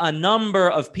great a number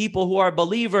of people who are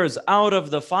believers out of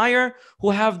the fire,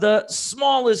 who have the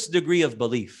smallest degree of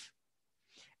belief.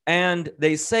 And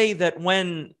they say that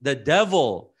when the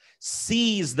devil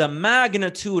sees the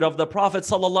magnitude of the Prophet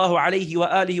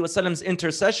ﷺ's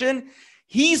intercession,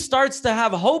 he starts to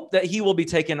have hope that he will be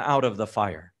taken out of the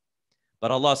fire.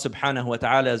 But Allah subhanahu wa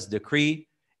ta'ala's decree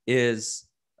is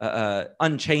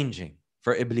unchanging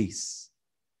for Iblis.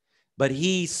 But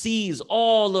he sees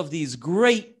all of these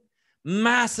great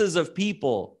masses of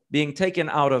people being taken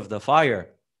out of the fire.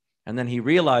 And then he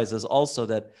realizes also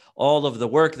that all of the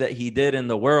work that he did in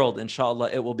the world, inshallah,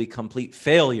 it will be complete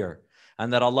failure.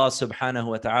 And that Allah subhanahu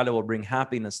wa ta'ala will bring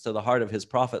happiness to the heart of his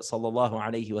Prophet sallallahu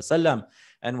alaihi wasallam,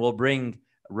 and will bring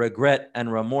regret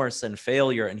and remorse and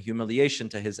failure and humiliation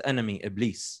to his enemy,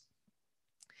 Iblis.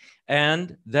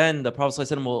 And then the Prophet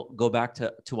ﷺ will go back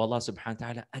to Allah subhanahu wa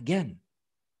ta'ala again.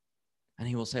 And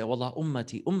he will say, Wallah,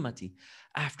 ummati, ummati.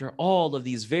 After all of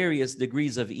these various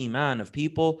degrees of iman of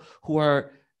people who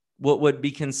are what would be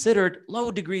considered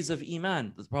low degrees of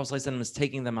iman, the Prophet ﷺ is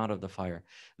taking them out of the fire.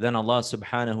 Then Allah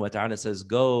subhanahu wa ta'ala says,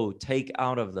 go take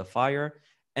out of the fire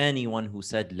anyone who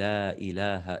said, La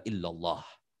ilaha illallah.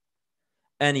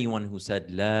 Anyone who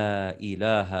said, La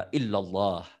ilaha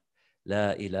illallah,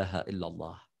 La ilaha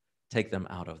illallah, take them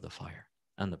out of the fire.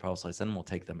 And the Prophet ﷺ will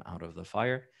take them out of the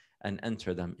fire and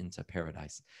enter them into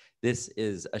paradise. This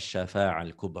is ash-shafa'a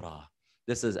al-kubra.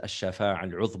 This is ash-shafa'a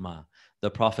al-uzma.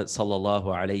 The Prophet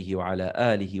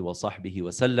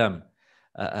ﷺ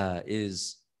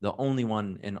is the only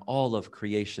one in all of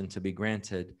creation to be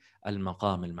granted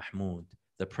al-maqam al-mahmud,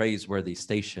 the praiseworthy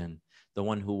station, the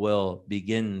one who will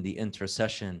begin the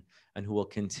intercession and who will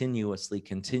continuously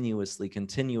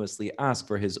ask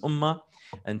for his ummah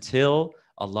until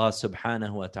Allah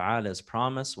subhanahu wa ta'ala's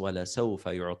promise, وَلَسَوْفَ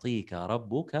يُعْطِيكَ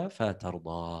رَبُّكَ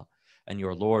فَتَرْضَى, and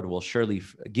your Lord will surely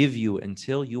give you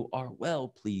until you are well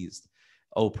pleased,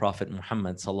 O Prophet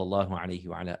Muhammad sallallahu alayhi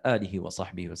wa ala alihi wa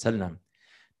sahbihi wa sallam.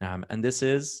 And this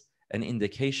is an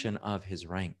indication of his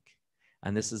rank,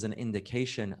 and this is an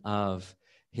indication of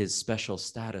his special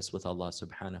status with Allah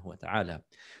subhanahu wa ta'ala.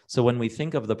 So when we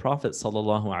think of the Prophet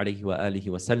sallallahu alayhi wa alihi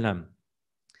wa sallam,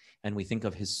 and we think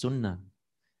of his sunnah,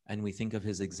 and we think of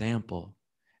his example,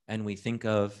 and we think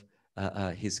of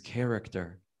his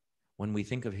character, when we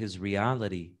think of his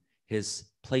reality, his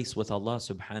place with Allah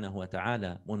subhanahu wa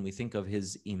ta'ala, when we think of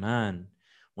his iman,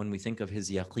 when we think of his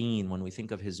yaqeen, when we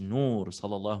think of his nur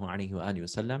sallallahu alayhi wa alihi wa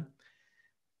sallam,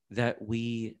 that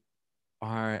we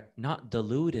are not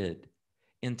deluded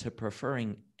into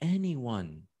preferring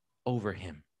anyone over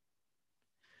him.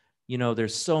 You know,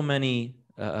 there's so many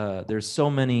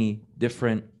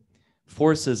different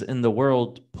forces in the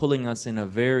world pulling us in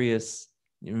various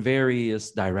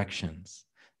directions.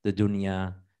 The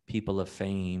dunya, people of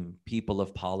fame, people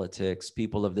of politics,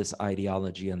 people of this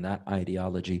ideology and that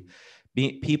ideology.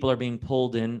 People are being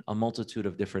pulled in a multitude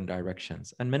of different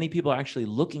directions. And many people are actually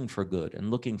looking for good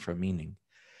and looking for meaning.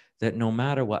 That no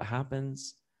matter what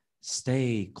happens,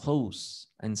 stay close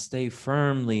and stay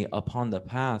firmly upon the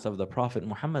path of the Prophet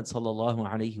Muhammad sallallahu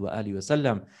alaihi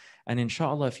wasallam. And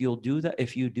inshallah, if you do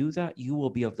that, you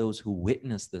will be of those who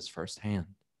witness this firsthand.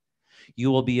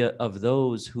 You will be of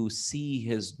those who see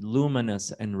his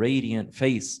luminous and radiant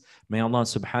face. May Allah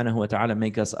subhanahu wa ta'ala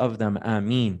make us of them.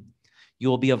 Ameen. You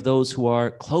will be of those who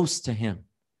are close to him.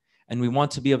 And we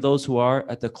want to be of those who are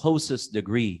at the closest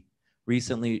degree.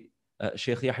 Recently,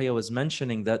 Shaykh Yahya was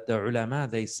mentioning that the ulama,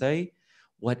 they say,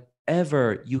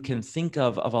 whatever you can think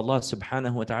of Allah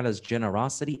subhanahu wa ta'ala's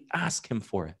generosity, ask him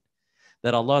for it.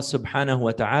 That Allah subhanahu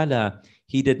wa ta'ala,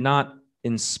 he did not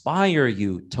inspire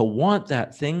you to want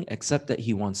that thing except that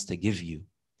he wants to give you.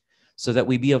 So that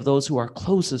we be of those who are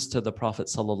closest to the Prophet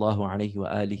sallallahu alaihi wa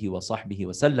alihi wa sahbihi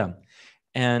wa sallam.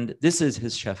 And this is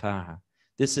his shafa'ah.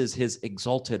 This is his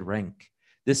exalted rank.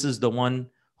 This is the one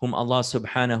whom Allah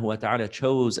subhanahu wa ta'ala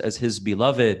chose as his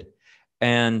beloved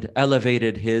and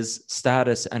elevated his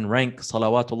status and rank,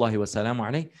 salawatullahi wa salamu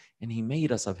alayhi, and he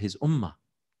made us of his ummah.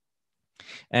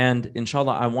 And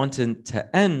inshallah, I wanted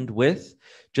to end with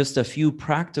just a few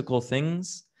practical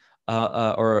things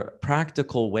or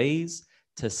practical ways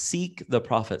to seek the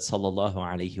Prophet sallallahu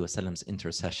alaihi wasallam's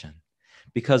intercession.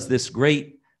 Because this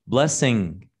great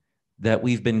blessing that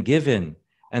we've been given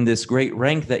and this great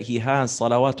rank that he has,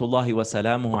 salawatullahi wa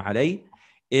salamuhu alayhi,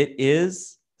 it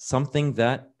is something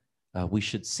that we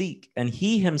should seek. And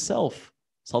he himself,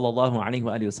 sallallahu alayhi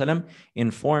wa sallam,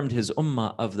 informed his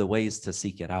ummah of the ways to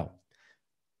seek it out.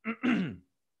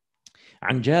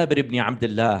 عن جابر بن عبد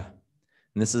الله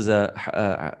And this is a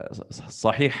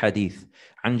صحيح حديث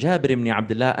عن جابر بن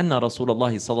عبد الله أن رسول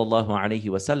الله صلى الله عليه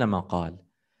وسلم قال,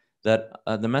 that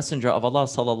the messenger of Allah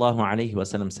صلى الله عليه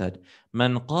وسلم said,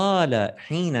 من قال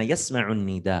حين يسمع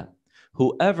النداء,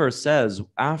 whoever says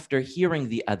after hearing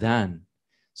the adhan.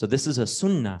 So this is a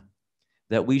sunnah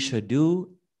that we should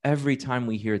do every time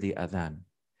we hear the adhan.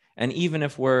 And even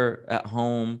if we're at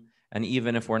home, and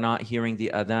even if we're not hearing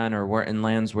the adhan, or we're in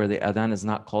lands where the adhan is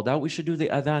not called out, we should do the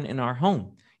adhan in our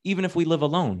home, even if we live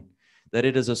alone, that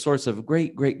it is a source of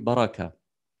great, great barakah.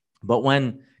 But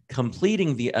when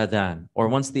completing the adhan, or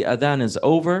once the adhan is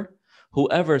over,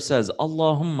 whoever says,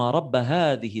 Allahumma rabba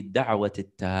hadhihi ad-da'wati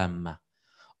at-tamma,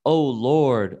 O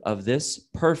Lord of this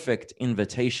perfect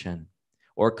invitation,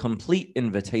 or complete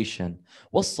invitation,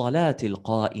 was-salati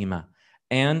al-qa'ima,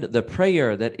 and the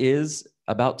prayer that is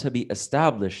about to be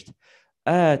established,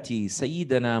 آتي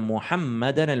سيدنا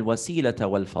محمدا الوسيلة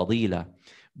والفضيلة,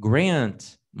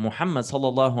 grant Muhammad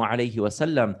sallallahu alayhi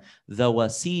wasallam the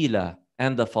wasila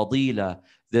and the fadila,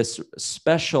 this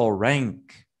special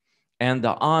rank and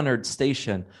the honored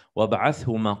station, وَابْعَثْهُ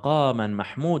مَقَامًا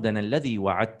مَحْمُودًا الَّذِي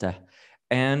وَعَدْتَهُ,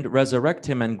 and resurrect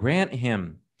him and grant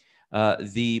him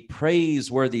the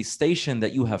praiseworthy station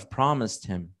that you have promised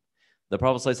him. The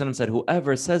Prophet ﷺ said,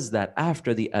 whoever says that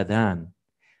after the adhan,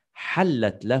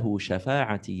 حَلَّتْ لَهُ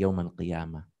شَفَاعَةِ يَوْمَ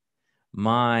الْقِيَامَةِ,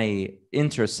 my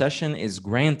intercession is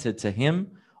granted to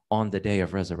him on the day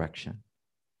of resurrection.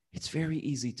 It's very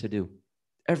easy to do.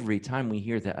 Every time we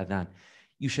hear the adhan,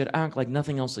 you should act like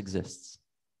nothing else exists.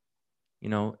 You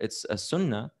know, it's a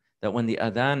sunnah that when the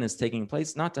adhan is taking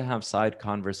place, not to have side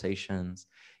conversations.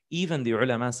 Even the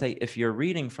ulama say, if you're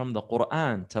reading from the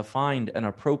Quran, to find an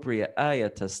appropriate ayah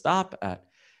to stop at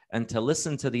and to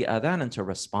listen to the adhan and to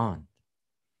respond.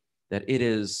 That it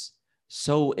is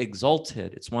so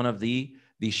exalted. It's one of the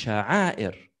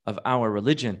sha'air of our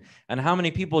religion. And how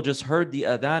many people just heard the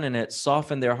adhan and it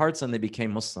softened their hearts and they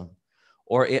became Muslim?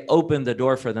 Or it opened the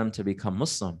door for them to become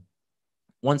Muslim.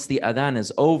 Once the adhan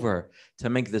is over, to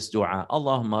make this dua,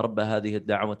 Allahumma rabba hadhihi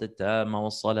ad-da'wati at-tamma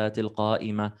was-salati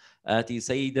al-qa'ima, ati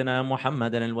sayyidina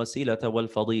Muhammadan al-wasilata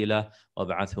wal-fadila,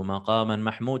 wab'athhu maqaman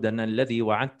mahmudan alladhi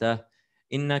wa'adtah,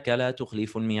 innaka la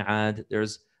tukhlifu al-mi'ad.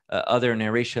 There's other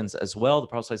narrations as well. The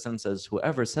Prophet ﷺ says,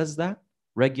 whoever says that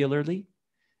regularly,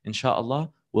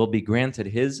 inshallah, will be granted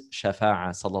his shafa'ah,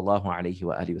 sallallahu alayhi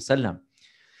wa alihi wasallam.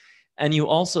 And you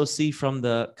also see from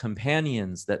the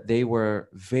companions that they were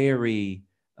very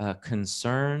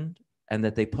concerned, and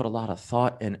that they put a lot of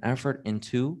thought and effort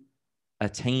into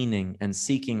attaining and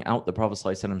seeking out the Prophet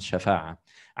ﷺ's shafa'ah.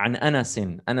 An Anas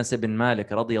ibn Malik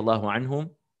radiyallahu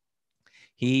anhu,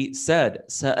 he said,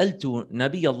 Sa'altu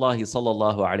Nabi Allah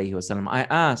sallallahu alayhi wasallam, I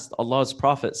asked Allah's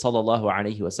Prophet sallallahu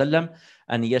alayhi wasallam,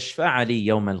 an yashfa'a li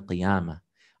yawm al-qiyamah,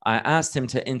 I asked him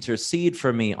to intercede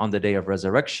for me on the day of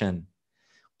resurrection.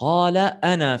 قال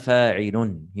أنا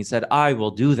فاعل, he said, I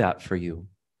will do that for you.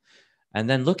 And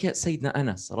then look at Sayyidina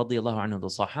Anas radiyallahu anhu. The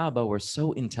Sahaba were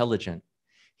so intelligent.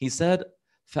 He said,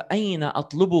 فَأَيْنَ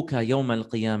أَطْلُبُكَ يَوْمَ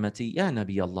الْقِيَامَةِ يَا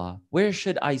نَبِيَ اللَّهِ, where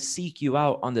should I seek you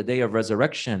out on the day of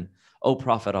resurrection, O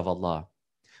Prophet of Allah?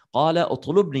 قال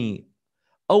أطلبني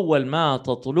أول ما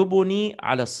تطلبني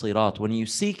على الصراط, when you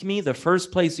seek me, the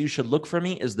first place you should look for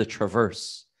me is the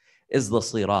traverse, is the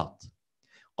sirat.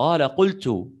 قال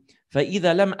قلت فَإِذَا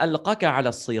لَمْ أَلْقَكَ عَلَى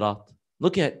الصِّرَاطِ.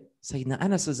 Look at Sayyidina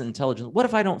Anas's intelligence. What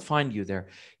if I don't find you there?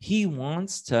 He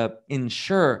wants to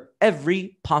ensure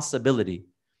every possibility.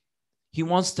 He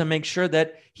wants to make sure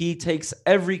that he takes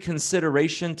every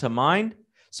consideration to mind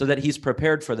so that he's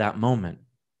prepared for that moment.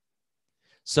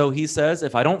 So he says,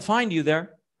 if I don't find you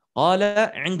there, قَالَ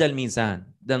عِنْدَ الْمِيزَانِ,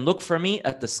 then look for me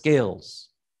at the scales.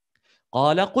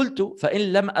 قَالَ قُلْتُ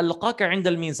فَإِنْ لَمْ أَلْقَكَ عِنْدَ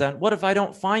الْمِيزَانِ. What if I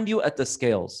don't find you at the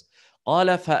scales? قال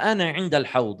فأنا عند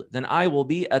الحوض, then I will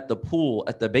be at the pool,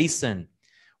 at the basin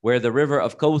where the river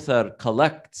of Kawthar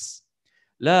collects.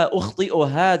 لا أخطئ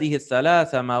هذه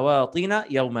الثلاث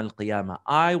مواطن يوم القيامة.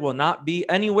 I will not be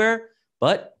anywhere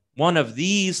but one of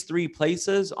these three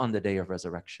places on the day of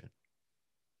resurrection.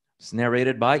 It's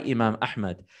narrated by Imam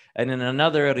Ahmad. And in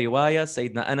another riwayah,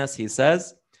 Sayyidina Anas, he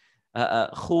says,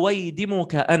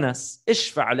 خويدمك أنس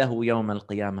اشفع له يوم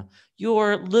القيامة.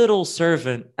 Your little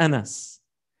servant Anas,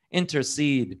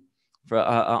 intercede for,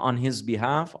 on his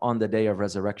behalf on the day of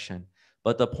resurrection.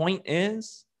 But the point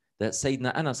is that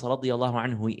Sayyidina Anas radiyallahu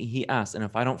anhu, he asked, and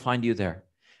if I don't find you there,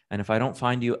 and if I don't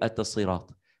find you at the sirat,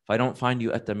 if I don't find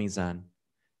you at the mizan,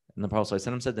 and the Prophet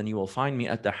ﷺ said, then you will find me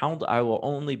at the hawd. I will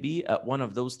only be at one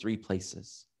of those three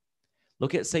places.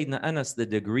 Look at Sayyidina Anas, the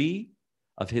degree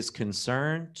of his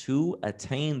concern to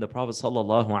attain the Prophet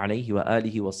sallallahu alaihi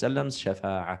wasallam's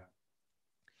shafa'ah.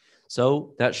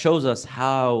 So that shows us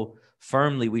how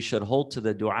firmly we should hold to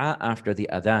the dua after the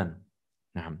adhan.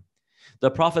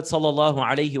 The Prophet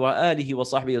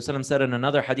ﷺ said in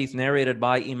another hadith narrated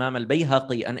by Imam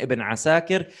al-Bayhaqi and Ibn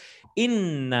Asakir,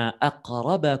 إِنَّ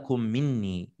أَقْرَبَكُم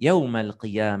مِّنِّي يَوْمَ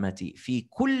الْقِيَامَةِ فِي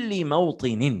كُلِّ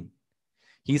مَوْطِنٍ.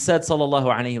 He said,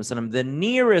 sallallahu alayhi wasallam, the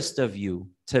nearest of you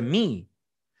to me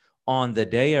on the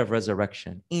day of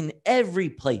resurrection, in every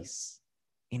place.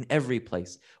 In every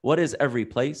place. What is every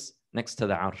place? Next to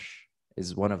the arsh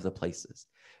is one of the places.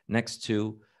 Next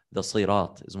to the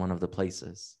sirat is one of the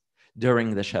places.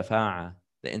 During the shafa'ah,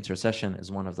 the intercession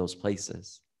is one of those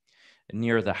places.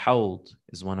 Near the hawd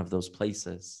is one of those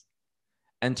places.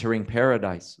 Entering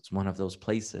paradise is one of those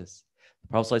places. The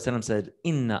Prophet ﷺ said,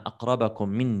 Inna aqrabakum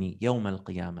minni yawm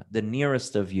al-qiyamah. The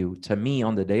nearest of you to me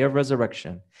on the day of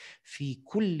resurrection, fi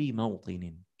kulli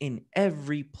mawtinin, in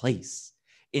every place,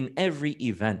 in every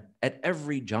event, at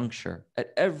every juncture,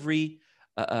 at every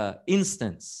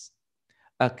instance,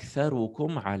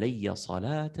 aktharukum alayya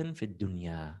salatan fi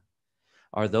dunya,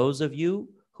 are those of you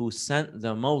who sent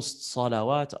the most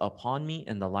salawat upon me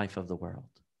in the life of the world.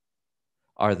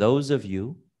 Are those of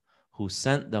you who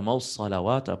sent the most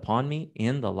salawat upon me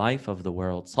in the life of the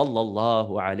world.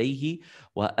 Sallallahu alayhi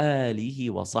wa alihi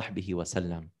wa sahbihi wa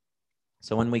sallam.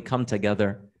 So when we come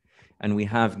together and we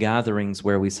have gatherings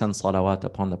where we send salawat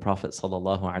upon the Prophet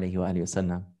sallallahu alayhi wa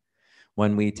sallam,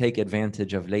 when we take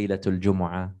advantage of Laylatul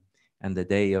Jumu'ah and the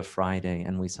day of Friday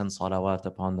and we send salawat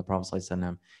upon the Prophet sallallahu alayhi wa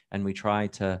sallam, and we try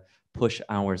to push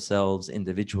ourselves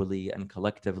individually and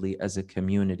collectively as a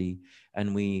community,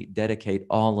 and we dedicate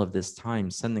all of this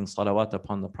time sending salawat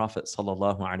upon the Prophet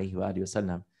sallallahu alaihi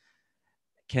wasallam.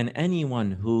 Can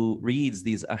anyone who reads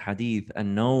these ahadith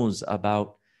and knows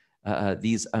about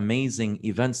these amazing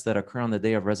events that occur on the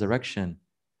day of resurrection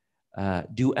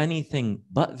do anything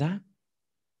but that?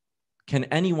 Can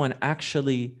anyone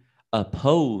actually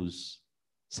oppose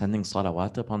sending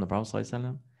salawat upon the Prophet sallallahu alaihi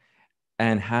wasallam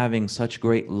and having such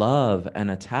great love and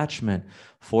attachment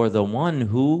for the one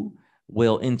who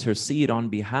will intercede on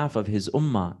behalf of his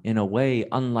ummah in a way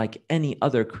unlike any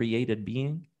other created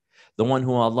being? The one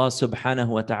who Allah subhanahu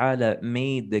wa ta'ala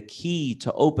made the key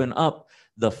to open up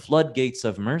the floodgates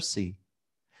of mercy.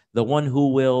 The one who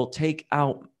will take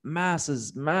out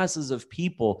masses of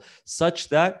people such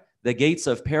that the gates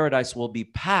of paradise will be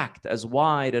packed as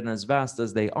wide and as vast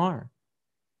as they are.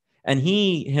 And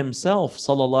he himself,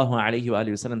 sallallahu alayhi wa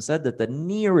sallam, said that the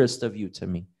nearest of you to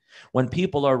me, when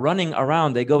people are running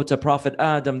around, they go to Prophet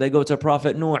Adam, they go to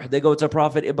Prophet Nuh, they go to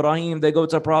Prophet Ibrahim, they go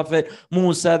to Prophet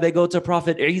Musa, they go to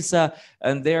Prophet Isa,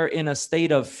 and they're in a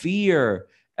state of fear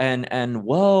and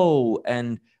woe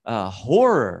and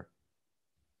horror.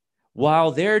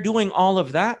 While they're doing all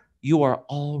of that, you are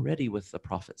already with the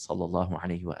Prophet sallallahu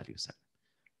alayhi wa sallam.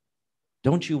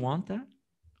 Don't you want that?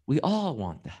 We all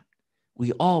want that.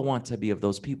 We all want to be of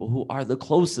those people who are the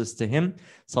closest to him,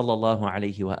 sallallahu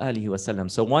alayhi wa alihi wa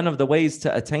sallam. So one of the ways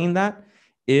to attain that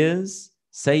is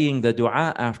saying the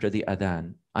dua after the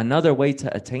adhan. Another way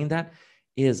to attain that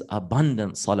is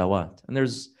abundant salawat. And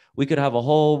we could have a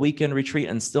whole weekend retreat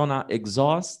and still not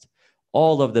exhaust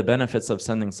all of the benefits of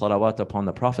sending salawat upon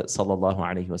the Prophet sallallahu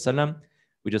alayhi wa sallam.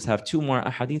 We just have two more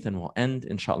ahadith and we'll end,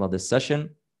 inshallah, this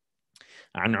session.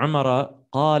 عن عمر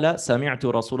قال سمعت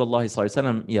رسول الله صلى الله عليه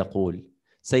وسلم يقول.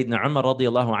 Sayyidina Umar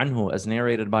radiallahu anhu, as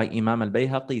narrated by Imam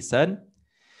al-Bayhaqi, said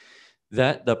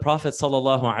that the Prophet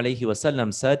sallallahu alayhi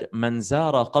wasallam said, "Man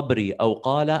zara qabri aw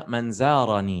qala man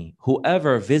zarani."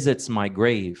 Whoever visits my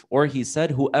grave, or he said,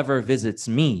 whoever visits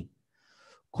me,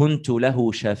 kuntu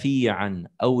lahu shafi'an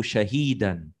aw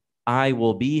shahidan. I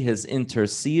will be his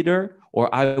interceder, or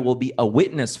I will be a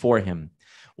witness for him.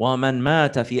 وَمَنْ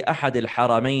مَاتَ فِي أَحَدِ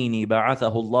الْحَرَمَيْنِ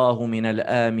بَعَثَهُ اللَّهُ مِنَ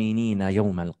الْآمِنِينَ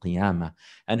يَوْمَ الْقِيَامَةِ.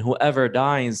 And whoever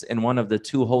dies in one of the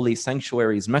two holy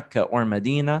sanctuaries, Mecca or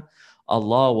Medina,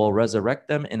 Allah will resurrect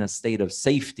them in a state of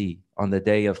safety on the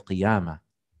day of Qiyamah.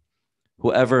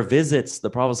 Whoever visits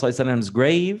the Prophet ﷺ's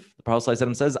grave, the Prophet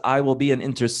ﷺ says, I will be an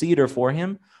interceder for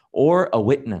him or a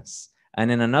witness.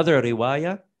 And in another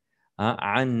riwayah,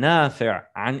 عن نافع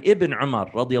عن ابن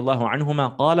عمر رضي الله عنهما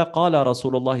قال قال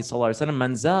رسول الله صلى الله عليه وسلم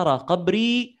من زار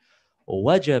قبري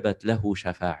وجبت له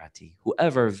شفاعتي.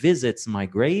 Whoever visits my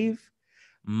grave,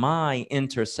 my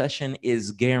intercession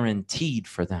is guaranteed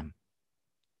for them.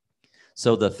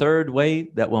 So the third way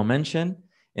that we'll mention,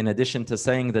 in addition to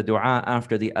saying the dua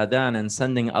after the adhan and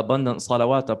sending abundant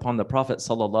salawat upon the Prophet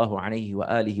sallallahu alayhi wa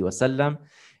alihi wasallam,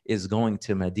 is going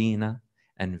to Medina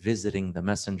and visiting the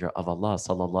Messenger of Allah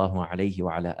sallallahu alayhi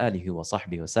wa ala alihi wa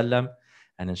sahbihi wa sallam.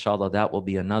 And inshallah, that will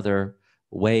be another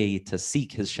way to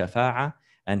seek his shafa'ah.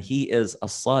 And he is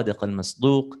as-sadiq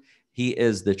al-masduq. He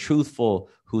is the truthful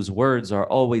whose words are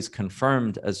always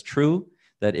confirmed as true,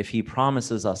 that if he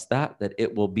promises us that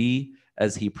it will be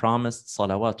as he promised.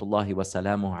 Salawatullahi wa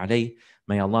salamu alayhi.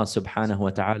 May Allah subhanahu wa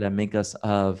ta'ala make us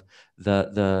of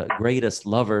the greatest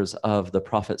lovers of the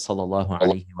Prophet sallallahu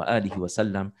alayhi wa alihi wa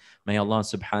sallam. May Allah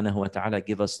subhanahu wa ta'ala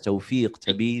give us tawfiq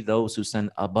to be those who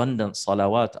send abundant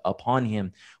salawat upon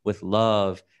him with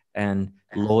love and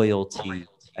loyalty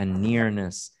and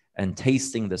nearness, and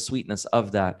tasting the sweetness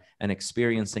of that, and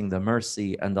experiencing the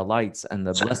mercy and the lights and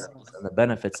the blessings and the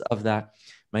benefits of that.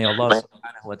 May Allah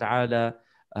subhanahu wa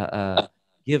ta'ala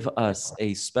give us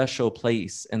a special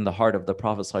place in the heart of the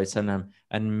Prophet ﷺ,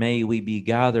 and may we be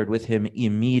gathered with him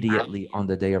immediately on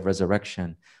the day of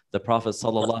resurrection. The Prophet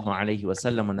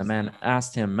ﷺ, when the man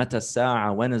asked him, Mata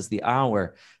sa'a, when is the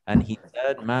hour? And he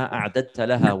said, Ma a'dadta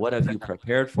laha, what have you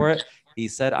prepared for it? He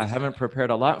said, I haven't prepared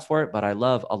a lot for it, but I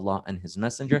love Allah and his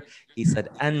messenger. He said,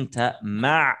 Anta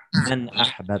ma' man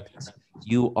ahbabt,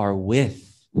 you are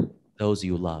with those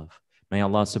you love. May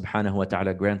Allah subhanahu wa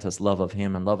ta'ala grant us love of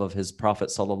him and love of his Prophet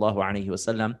sallallahu alayhi wa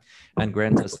sallam, and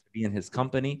grant us to be in his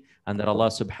company, and that Allah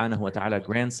subhanahu wa ta'ala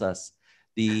grants us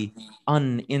the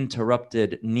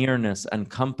uninterrupted nearness and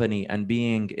company and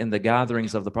being in the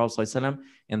gatherings of the Prophet sallallahu alayhi wa sallam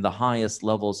in the highest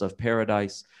levels of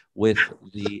paradise with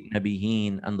the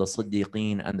Nabiyeen and the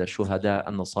Siddiqeen and the Shuhada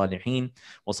and the Salihin.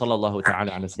 Wa sallallahu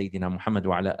ta'ala ala Sayyidina Muhammad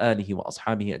wa ala alihi wa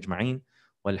ashabihi ajma'in.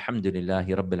 Walhamdulillahi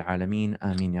Rabbil Alameen.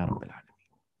 Ameen ya Rabbil Alameen.